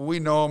 we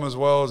know him as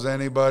well as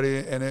anybody,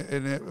 and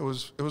it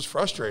was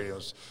frustrating.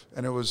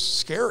 It was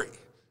scary,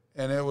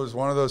 and it was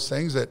one of those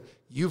things that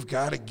you've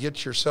got to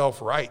get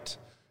yourself right.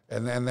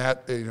 And then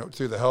that, you know,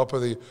 through the help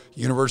of the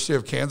University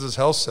of Kansas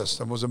health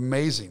system was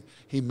amazing.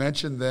 He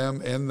mentioned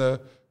them in the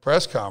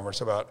press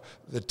conference about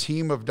the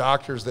team of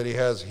doctors that he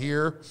has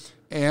here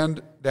and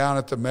down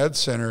at the Med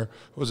Center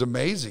was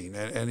amazing.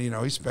 And you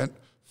know, he spent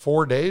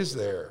 4 days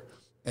there.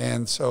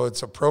 And so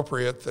it's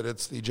appropriate that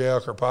it's the Jay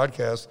Hawker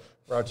podcast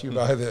brought to you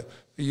by the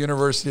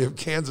University of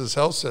Kansas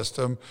health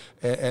system.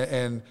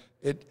 And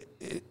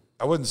it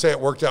I wouldn't say it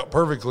worked out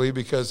perfectly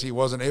because he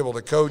wasn't able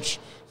to coach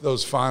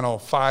those final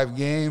 5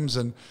 games,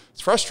 and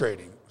it's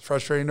frustrating. It's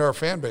frustrating to our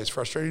fan base,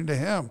 frustrating to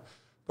him.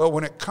 But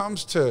when it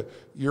comes to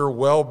your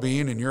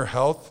well-being and your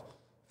health,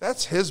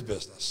 that's his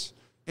business.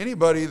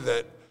 Anybody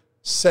that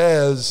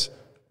says,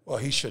 well,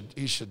 he should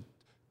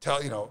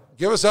tell, you know,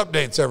 give us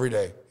updates every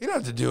day. He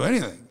doesn't have to do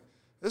anything.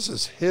 This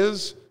is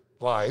his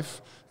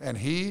life, and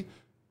he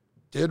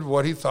did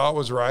what he thought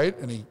was right,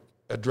 and he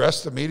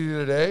addressed the media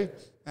today,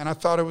 and I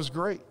thought it was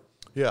great.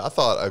 Yeah, I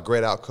thought a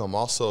great outcome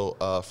also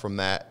from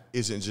that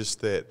isn't just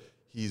that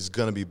he's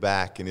going to be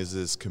back and is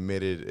as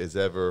committed as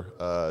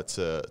ever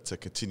to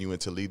continuing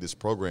to lead this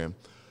program,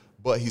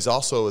 but he's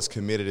also as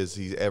committed as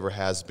he ever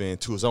has been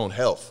to his own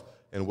health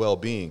and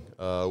well-being,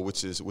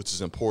 which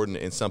is important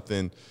and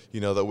something, you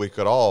know, that we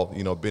could all,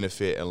 you know,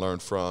 benefit and learn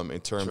from in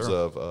terms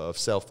of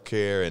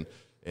self-care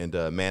and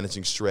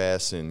managing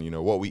stress and, you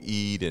know, what we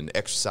eat and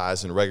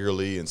exercising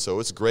regularly. And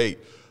so it's great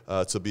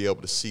to be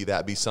able to see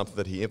that be something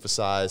that he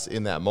emphasized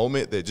in that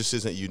moment that just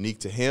isn't unique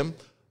to him,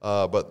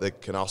 but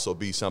that can also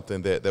be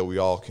something that we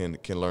all can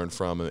learn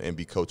from and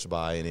be coached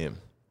by and in.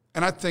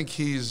 And I think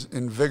he's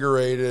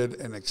invigorated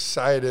and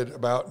excited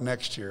about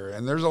next year.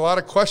 And there's a lot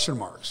of question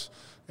marks.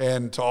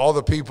 And to all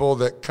the people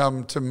that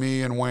come to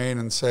me and Wayne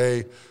and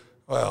say,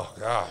 well,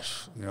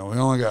 gosh, you know, we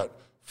only got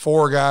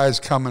 4 guys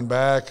coming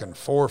back and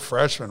 4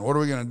 freshmen. What are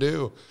we going to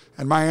do?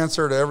 And my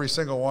answer to every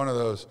single one of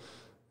those,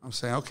 I'm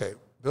saying, okay,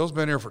 Bill's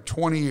been here for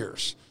 20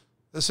 years.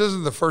 This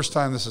isn't the first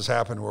time this has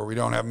happened where we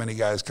don't have many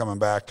guys coming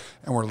back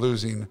and we're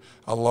losing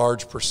a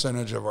large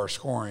percentage of our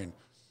scoring.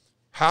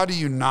 How do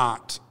you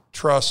not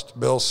trust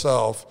Bill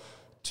Self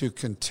to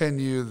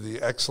continue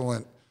the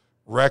excellent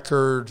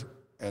record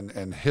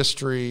and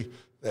history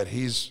that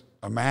he's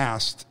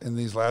amassed in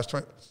these last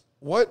 20?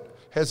 What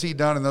has he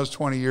done in those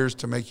 20 years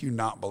to make you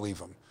not believe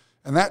him?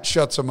 And that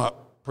shuts him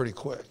up pretty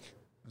quick.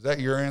 Is that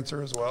your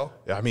answer as well?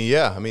 Yeah. I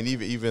mean,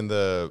 even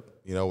the,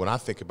 you know, when I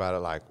think about it,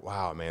 like,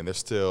 wow, man, there's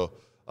still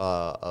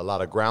a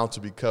lot of ground to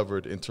be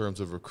covered in terms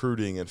of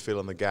recruiting and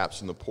filling the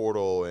gaps in the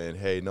portal and,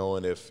 hey,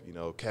 knowing if, you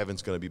know,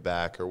 Kevin's going to be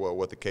back or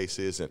what the case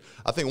is. And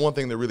I think one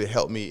thing that really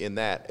helped me in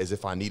that is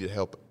if I needed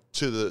help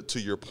to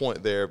your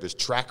point there of his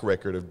track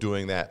record of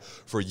doing that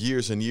for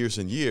years and years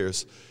and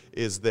years,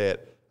 is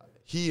that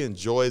he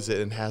enjoys it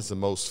and has the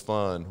most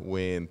fun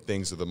when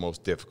things are the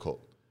most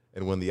difficult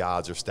and when the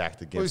odds are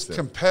stacked against him. He's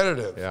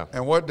competitive. Yeah.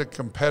 And what do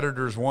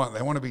competitors want?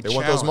 They want to be challenged. They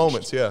want those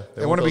moments, yeah.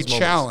 They want to be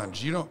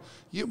challenged.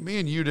 Me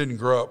and you didn't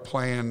grow up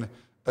playing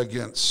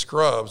against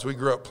scrubs. We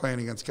grew up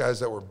playing against guys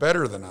that were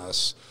better than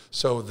us.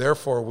 So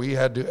therefore we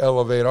had to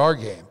elevate our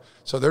game.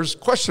 So there's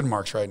question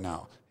marks right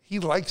now. He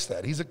likes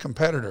that. He's a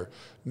competitor.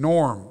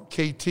 Norm,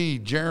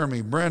 KT,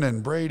 Jeremy,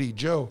 Brennan, Brady,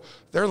 Joe,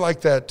 they're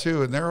like that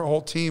too, and their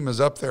whole team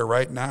is up there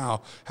right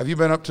now. Have you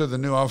been up to the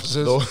new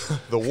offices?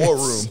 The war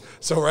room.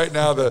 So right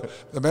now the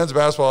men's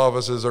basketball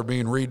offices are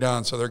being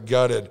redone, so they're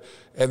gutted,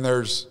 and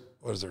there's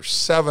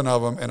 7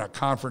 of them in a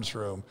conference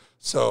room.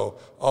 So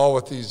all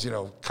with these,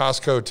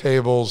 Costco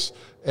tables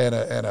and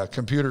a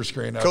computer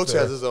screen up Coach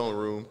there. has his own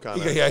room,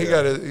 kind of. Yeah,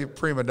 he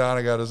prima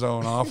donna got his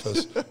own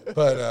office,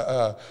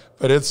 but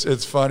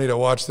it's funny to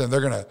watch them.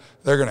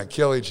 They're gonna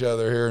kill each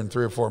other here in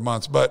 3 or 4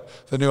 months. But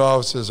the new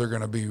offices are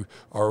gonna be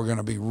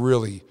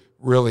really,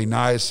 really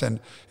nice.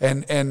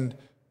 And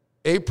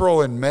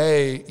April and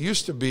May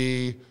used to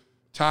be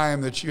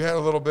time that you had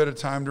a little bit of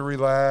time to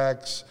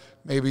relax.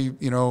 Maybe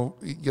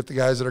get the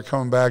guys that are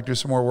coming back, do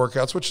some more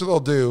workouts, which they'll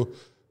do.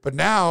 But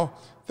now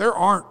there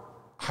aren't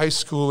high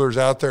schoolers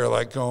out there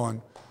like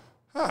going,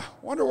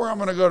 wonder where I'm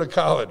going to go to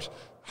college.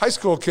 High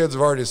school kids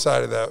have already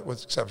decided that, with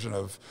the exception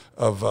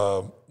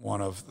of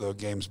one of the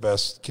game's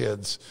best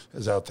kids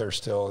is out there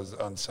still, is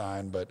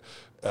unsigned, but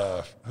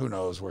who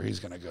knows where he's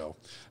going to go.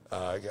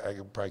 I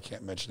probably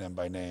can't mention him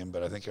by name,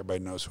 but I think everybody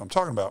knows who I'm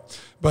talking about.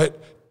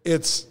 But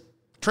it's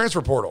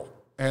transfer portal,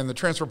 and the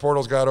transfer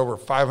portal's got over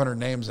 500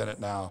 names in it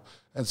now.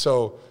 And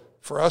so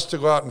for us to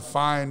go out and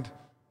find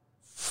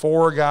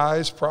 4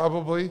 guys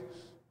probably,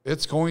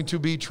 it's going to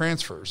be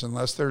transfers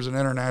unless there's an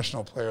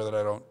international player that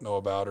I don't know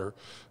about,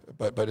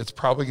 but it's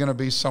probably going to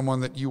be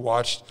someone that you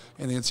watched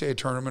in the NCAA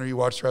tournament or you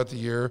watched throughout the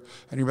year,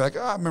 and you'll be like,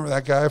 I remember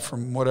that guy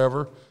from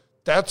whatever.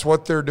 That's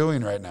what they're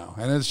doing right now,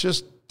 and it's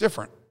just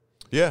different.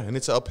 Yeah, and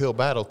it's an uphill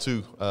battle,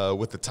 too,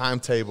 with the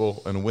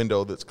timetable and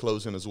window that's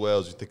closing as well.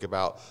 As you think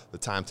about the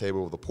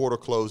timetable of the portal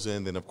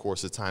closing, then, of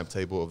course, the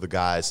timetable of the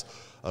guys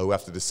who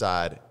have to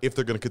decide if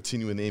they're going to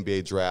continue in the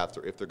NBA draft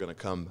or if they're going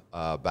to come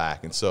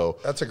back. And so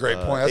that's a great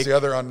point. That's the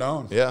other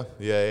unknown. Yeah.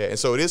 And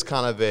so it is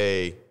kind of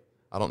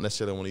I don't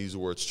necessarily want to use the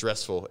word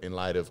stressful in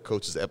light of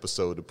Coach's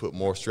episode to put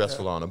more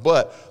stressful on them.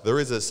 But there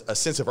is a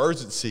sense of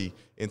urgency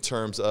in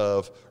terms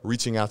of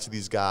reaching out to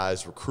these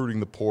guys, recruiting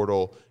the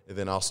portal, and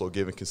then also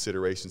giving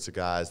consideration to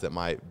guys that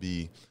might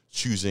be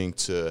choosing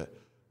to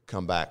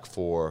come back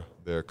for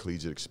their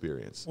collegiate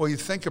experience. Well, you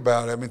think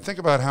about it. I mean, think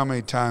about how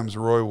many times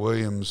Roy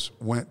Williams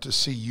went to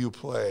see you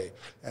play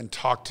and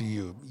talk to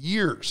you.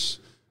 Years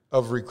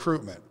of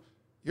recruitment.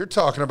 You're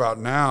talking about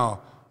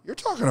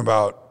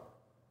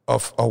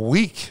a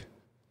week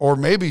or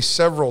maybe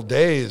several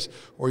days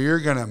where you're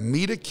going to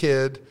meet a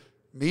kid,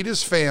 meet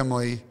his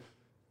family.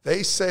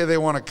 They say they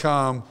want to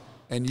come,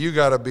 and you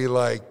got to be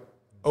like,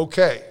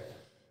 okay.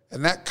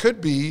 And that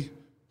could be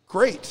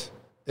great.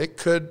 It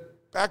could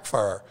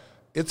backfire.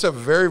 It's a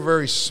very,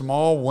 very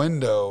small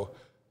window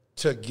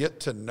to get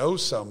to know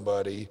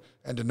somebody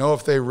and to know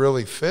if they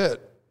really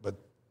fit, but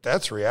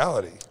that's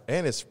reality.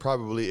 And it's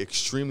probably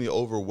extremely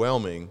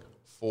overwhelming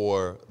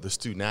for the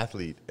student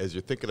athlete as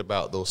you're thinking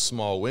about those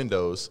small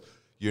windows.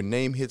 Your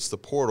name hits the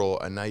portal,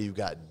 and now you've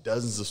got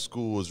dozens of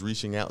schools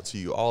reaching out to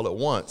you all at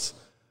once,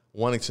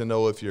 wanting to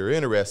know if you're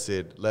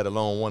interested, let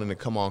alone wanting to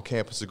come on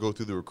campus to go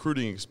through the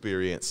recruiting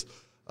experience.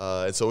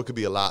 And so it could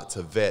be a lot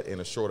to vet in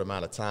a short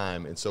amount of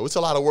time. And so it's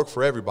a lot of work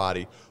for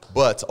everybody,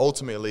 but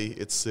ultimately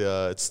it's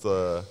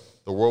the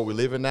world we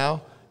live in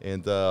now,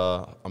 and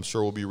I'm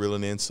sure we'll be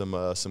reeling in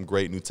some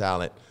great new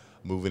talent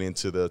moving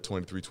into the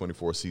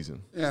 23-24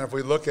 season. Yeah, and if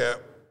we look at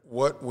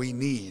what we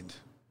need,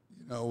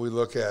 we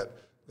look at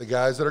the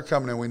guys that are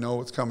coming in. We know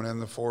what's coming in,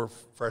 the 4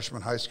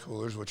 freshman high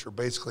schoolers, which are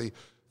basically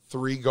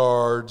 3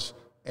 guards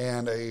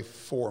and a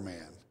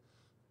 4-man.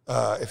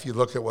 If you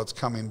look at what's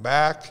coming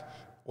back,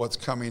 what's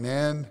coming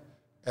in,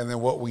 and then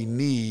what we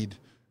need,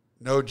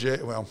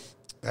 it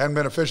hadn't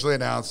been officially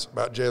announced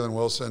about Jalen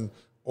Wilson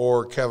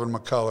or Kevin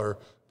McCullough,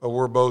 but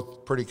we're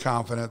both pretty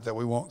confident that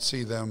we won't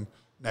see them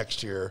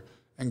next year.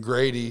 And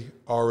Grady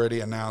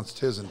already announced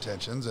his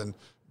intentions, and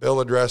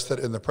Bill addressed it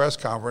in the press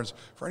conference.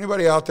 For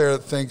anybody out there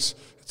that thinks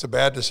it's a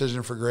bad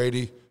decision for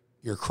Grady,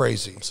 you're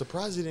crazy. I'm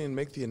surprised he didn't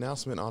make the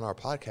announcement on our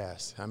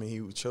podcast. I mean,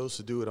 he chose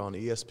to do it on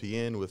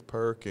ESPN with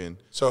Perk. And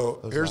so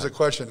here's the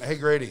question. Hey,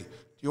 Grady, do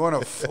you want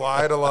to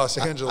fly to Los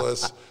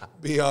Angeles,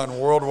 be on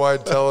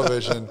worldwide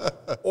television,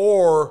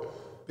 or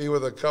be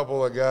with a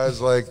couple of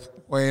guys like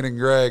Wayne and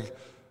Greg?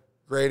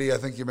 Grady, I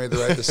think you made the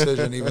right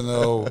decision, even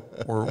though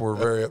we're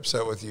very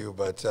upset with you.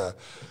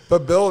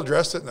 But Bill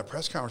addressed it in the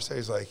press conference.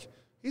 He's like,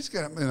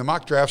 in the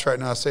mock drafts right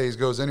now say he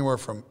goes anywhere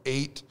from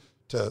 8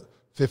 to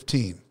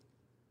 15.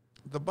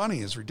 The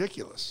bunny is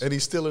ridiculous. And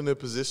he's still in a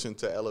position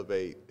to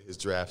elevate his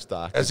draft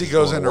stock. As he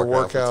goes into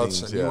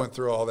workouts, and you went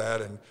through all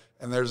that,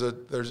 and there's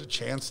a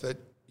chance that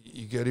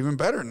you get even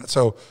better.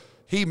 So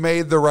he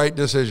made the right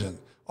decision.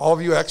 All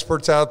of you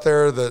experts out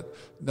there that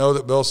know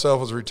that Bill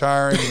Self is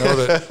retiring, know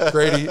that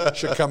Grady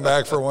should come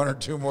back for 1 or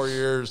 2 more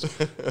years.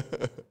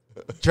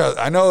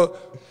 I know,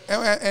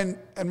 and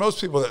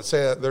most people that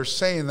say that, they're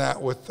saying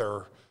that with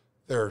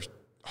their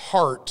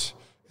heart,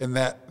 in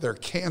that they're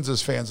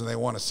Kansas fans and they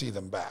want to see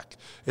them back.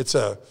 It's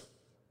I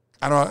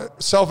don't know,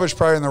 selfish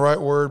probably in the right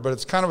word, but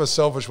it's kind of a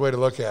selfish way to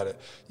look at it.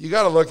 You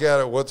got to look at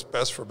it, what's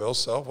best for Bill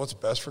Self, what's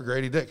best for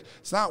Grady Dick.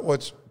 It's not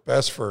what's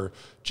best for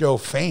Joe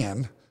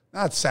Fan.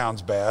 That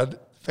sounds bad.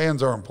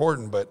 Fans are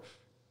important, but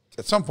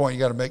at some point you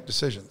got to make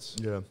decisions.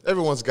 Yeah,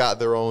 everyone's got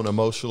their own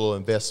emotional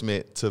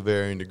investment to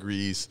varying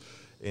degrees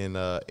in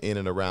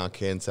and around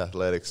Kansas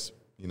athletics,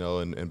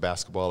 and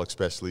basketball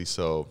especially.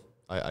 So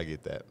I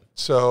get that.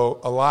 So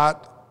a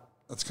lot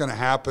that's going to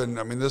happen.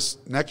 I mean, this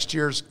next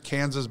year's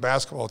Kansas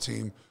basketball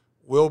team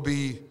will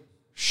be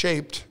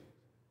shaped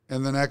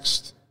in the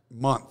next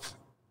month,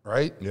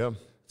 right? Yeah,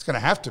 it's going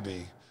to have to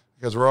be,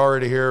 because we're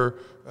already here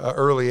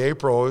early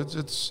April.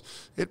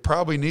 It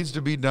probably needs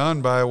to be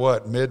done by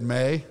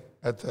mid-May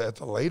at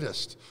the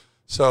latest.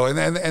 So and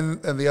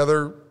the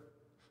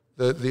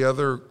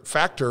other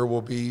factor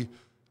will be,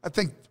 I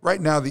think right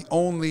now the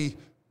only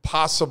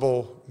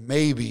possible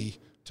maybe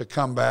to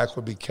come back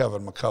would be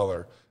Kevin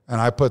McCullough, and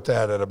I put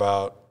that at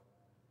about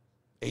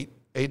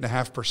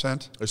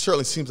 8.5%. It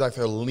certainly seems like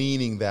they're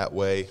leaning that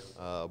way,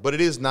 but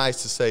it is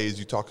nice to say, as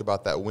you talk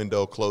about that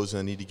window closing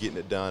and need to getting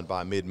it done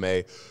by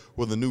mid-May.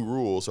 Well, the new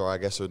rules, or I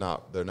guess they're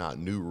not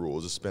new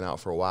rules. It's been out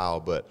for a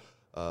while, but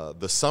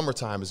the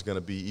summertime is going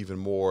to be even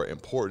more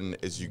important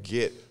as you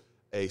get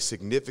a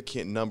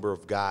significant number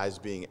of guys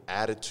being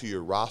added to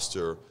your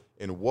roster.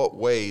 In what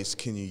ways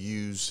can you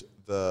use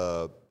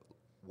the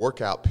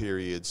workout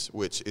periods,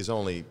 which is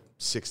only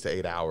 6 to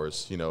 8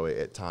 hours,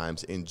 at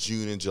times in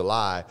June and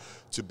July,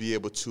 to be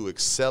able to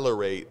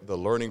accelerate the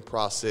learning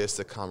process,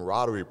 the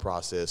camaraderie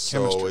process.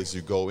 Chemistry. So as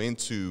you go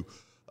into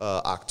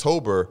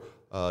October,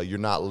 you're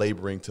not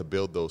laboring to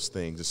build those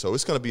things. And so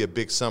it's going to be a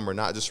big summer,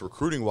 not just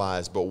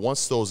recruiting-wise, but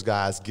once those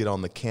guys get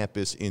on the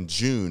campus in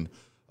June,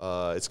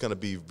 it's going to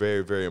be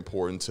very, very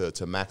important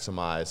to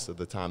maximize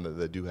the time that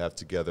they do have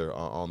together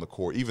on the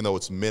court, even though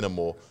it's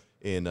minimal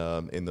in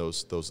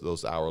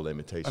those hour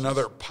limitations.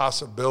 Another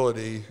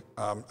possibility,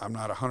 I'm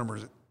not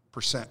 100%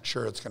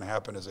 sure it's going to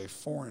happen, is a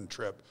foreign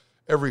trip.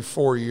 Every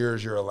 4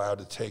 years you're allowed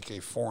to take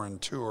a foreign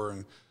tour,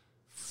 and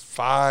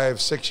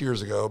 5-6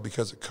 years ago,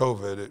 because of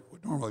COVID, it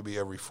would normally be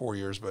every 4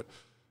 years, but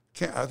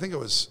I think it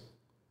was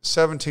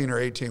 17 or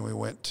 18 we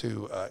went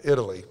to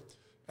Italy,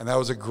 and that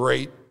was a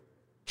great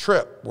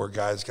trip where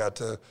guys got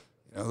to,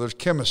 there's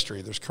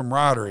chemistry, there's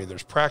camaraderie,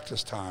 there's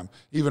practice time,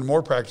 even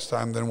more practice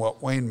time than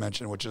what Wayne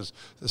mentioned, which is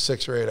the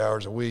 6 or 8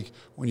 hours a week.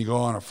 When you go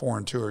on a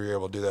foreign tour, you're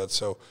able to do that.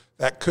 So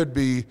that could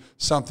be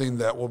something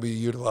that will be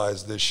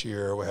utilized this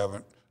year. We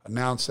haven't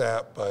announced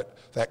that, but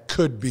that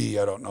could be.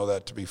 I don't know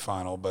that to be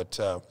final, but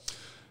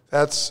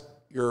that's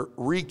your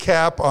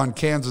recap on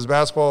Kansas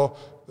basketball.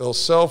 Bill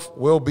Self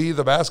will be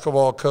the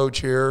basketball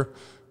coach here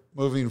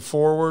moving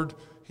forward.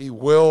 He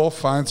will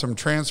find some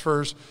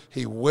transfers.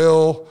 He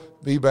will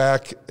be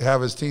back,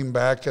 have his team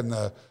back in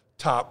the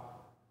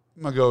top.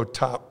 I'm going to go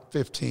top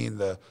 15.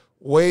 The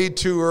way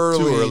too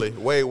early.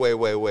 Way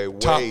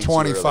top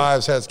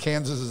 25s has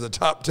Kansas as a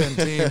top 10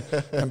 team.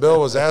 And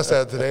Bill was asked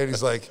that today, and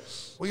he's like,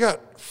 we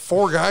got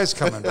 4 guys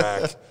coming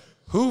back.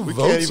 Who we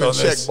votes can't even on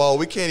check this? ball.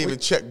 We can't even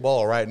check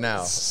ball right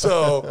now.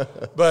 So,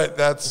 but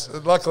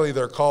luckily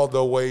they're called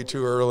the way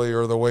too early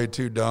or the way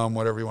too dumb,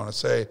 whatever you want to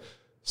say.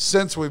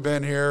 Since we've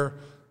been here,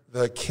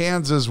 the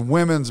Kansas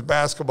women's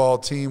basketball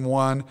team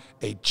won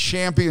a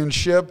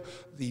championship.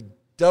 The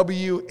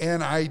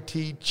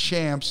WNIT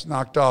champs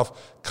knocked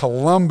off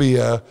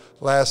Columbia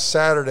last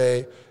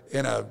Saturday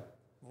in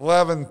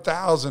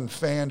 11,000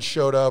 fans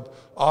showed up.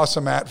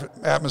 Awesome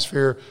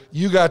atmosphere.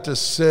 You got to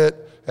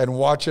sit and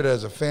watch it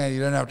as a fan. You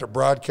didn't have to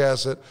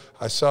broadcast it.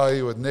 I saw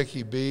you with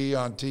Nikki B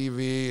on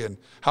TV, and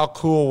how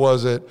cool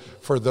was it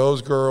for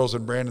those girls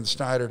and Brandon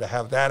Snyder to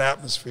have that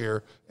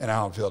atmosphere in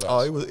Allen Fieldhouse?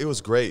 Oh, it was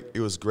great.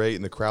 It was great,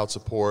 and the crowd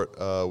support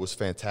was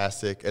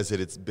fantastic, as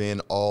it's been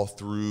all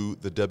through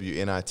the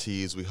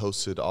WNITs. We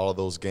hosted all of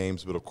those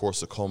games, but, of course,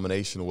 the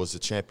culmination was the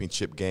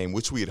championship game,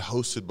 which we had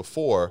hosted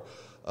before,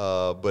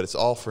 but it's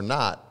all for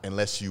naught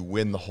unless you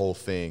win the whole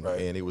thing.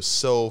 Right. And it was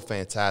so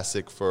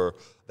fantastic for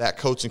that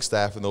coaching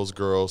staff and those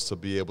girls to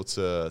be able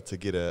to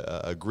get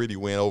a gritty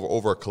win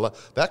over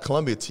that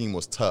Columbia team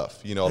was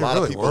tough. A lot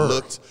of people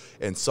looked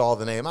and saw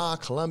the name,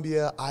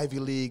 Columbia, Ivy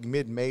League,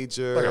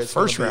 mid-major. Like a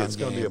first-round It's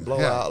going to be a game.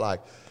 blowout. Yeah.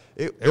 Like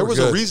there was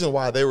good. a reason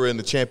why they were in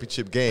the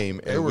championship game,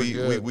 and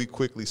good. we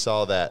quickly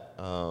saw that.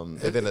 And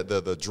then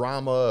the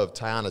drama of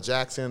Tiana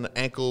Jackson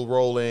ankle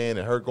rolling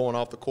and her going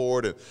off the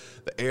court and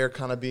the air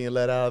kind of being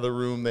let out of the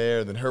room there,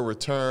 and then her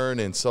return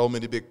and so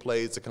many big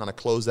plays to kind of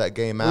close that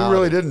game out. We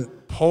really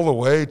didn't pull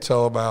away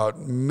till about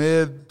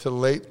mid to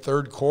late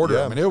third quarter.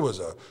 Yeah. I mean, it was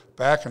a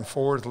back and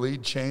forth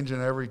lead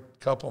changing every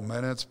couple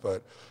minutes,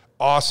 but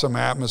awesome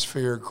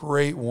atmosphere,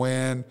 great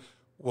win.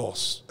 Will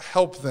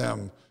help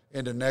them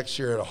into next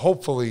year to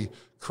hopefully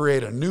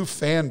create a new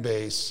fan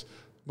base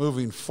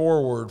moving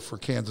forward for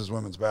Kansas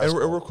women's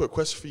basketball. And a real quick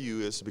question for you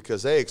is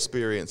because they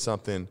experienced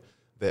something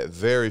that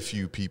very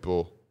few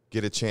people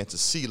get a chance to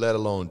see, let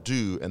alone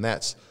do, and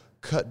that's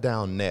cut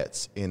down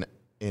nets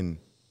in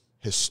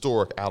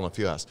historic Allen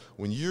Fieldhouse.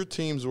 When your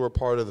teams were a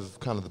part of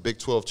kind of the Big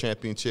 12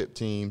 championship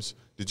teams,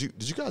 did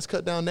you guys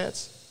cut down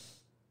nets?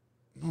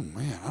 Oh,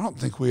 man, I don't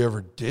think we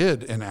ever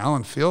did in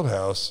Allen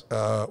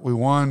Fieldhouse. We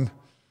won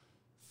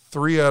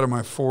 3 out of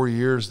my 4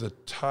 years the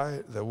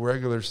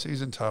regular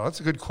season title. That's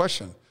a good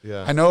question.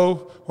 Yeah. I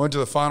know went to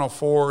the Final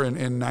Four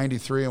in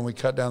 93 and we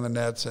cut down the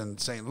nets in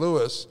St.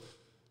 Louis.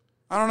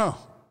 I don't know.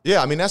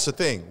 Yeah, I mean, that's the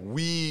thing.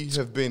 We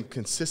have been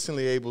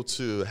consistently able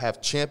to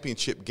have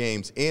championship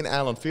games in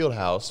Allen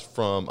Fieldhouse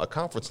from a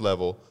conference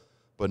level,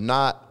 but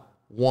not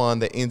one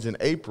that ends in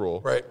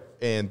April. Right.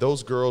 And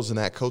those girls and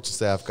that coaching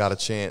staff got a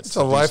chance. It's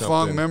a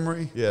lifelong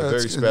memory. Yeah,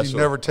 very special. You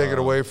never take it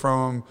away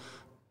from them.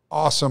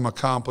 Awesome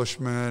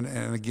accomplishment,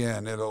 and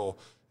again, it'll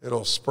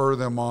spur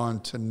them on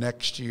to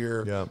next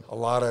year. Yeah. A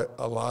lot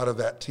of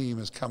that team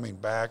is coming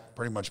back.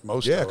 Pretty much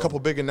most. Yeah, of a couple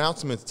them. big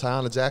announcements.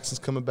 Tiana Jackson's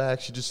coming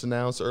back. She just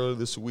announced earlier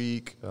this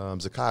week.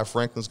 Zakiya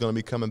Franklin's going to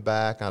be coming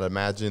back. I'd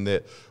imagine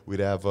that we'd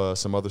have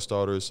some other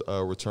starters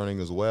returning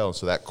as well.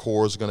 So that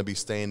core is going to be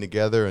staying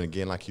together. And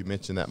again, like you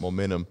mentioned, that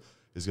momentum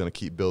is going to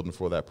keep building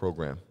for that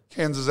program.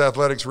 Kansas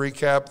Athletics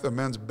recap. The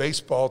men's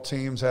baseball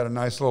teams had a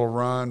nice little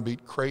run.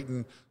 Beat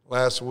Creighton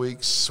last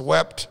week.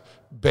 Swept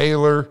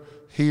Baylor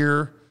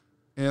here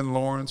in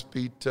Lawrence.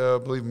 Beat, I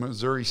believe,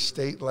 Missouri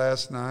State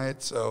last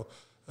night. So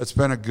it's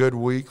been a good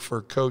week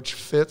for Coach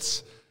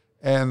Fitz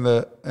and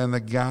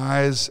the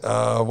guys.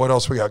 What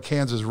else we got?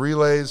 Kansas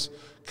Relays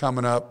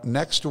coming up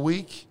next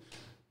week.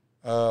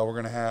 We're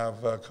going to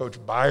have Coach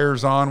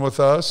Byers on with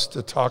us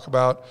to talk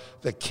about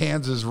the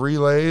Kansas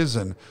Relays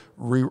and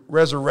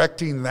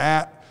resurrecting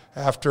that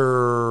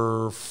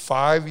after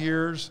 5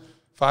 years,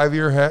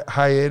 5-year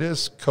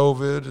hiatus,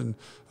 COVID and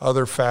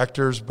other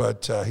factors.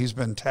 But he's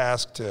been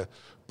tasked to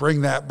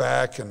bring that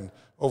back, and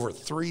over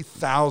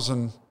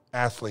 3,000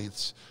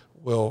 athletes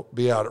will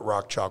be out at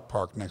Rock Chalk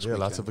Park next week. Yeah,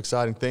 lots of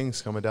exciting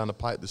things coming down the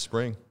pipe this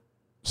spring.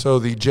 So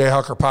the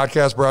Jayhawker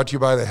podcast brought to you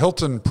by the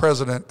Hilton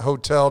President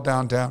Hotel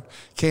downtown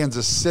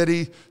Kansas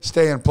City.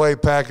 Stay and play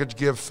package.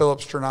 Give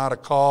Phillips Trinot a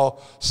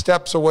call.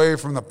 Steps away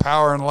from the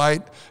power and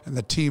light and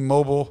the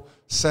T-Mobile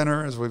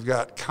Center as we've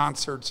got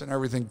concerts and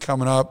everything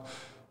coming up.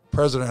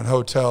 President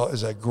Hotel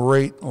is a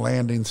great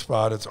landing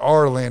spot. It's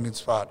our landing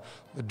spot.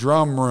 The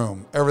drum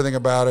room, everything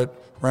about it,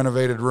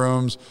 renovated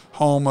rooms,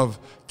 home of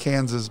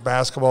Kansas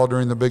basketball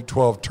during the Big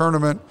 12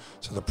 tournament.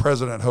 So the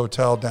President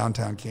Hotel,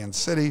 downtown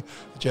Kansas City.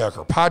 The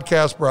Jayhawker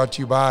podcast brought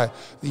to you by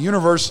the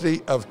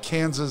University of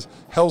Kansas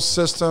Health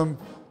System.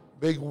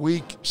 Big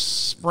week,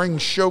 spring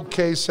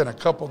showcase in a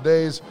couple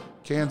days.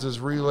 Kansas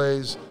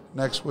Relays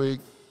next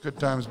week. Good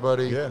times,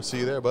 buddy. Yeah, see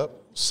you there, bub.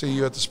 See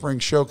you at the spring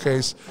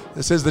showcase.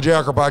 This is the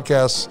Jayhawker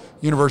podcast,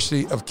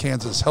 University of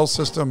Kansas Health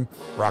System,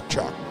 Rock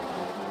Chalk.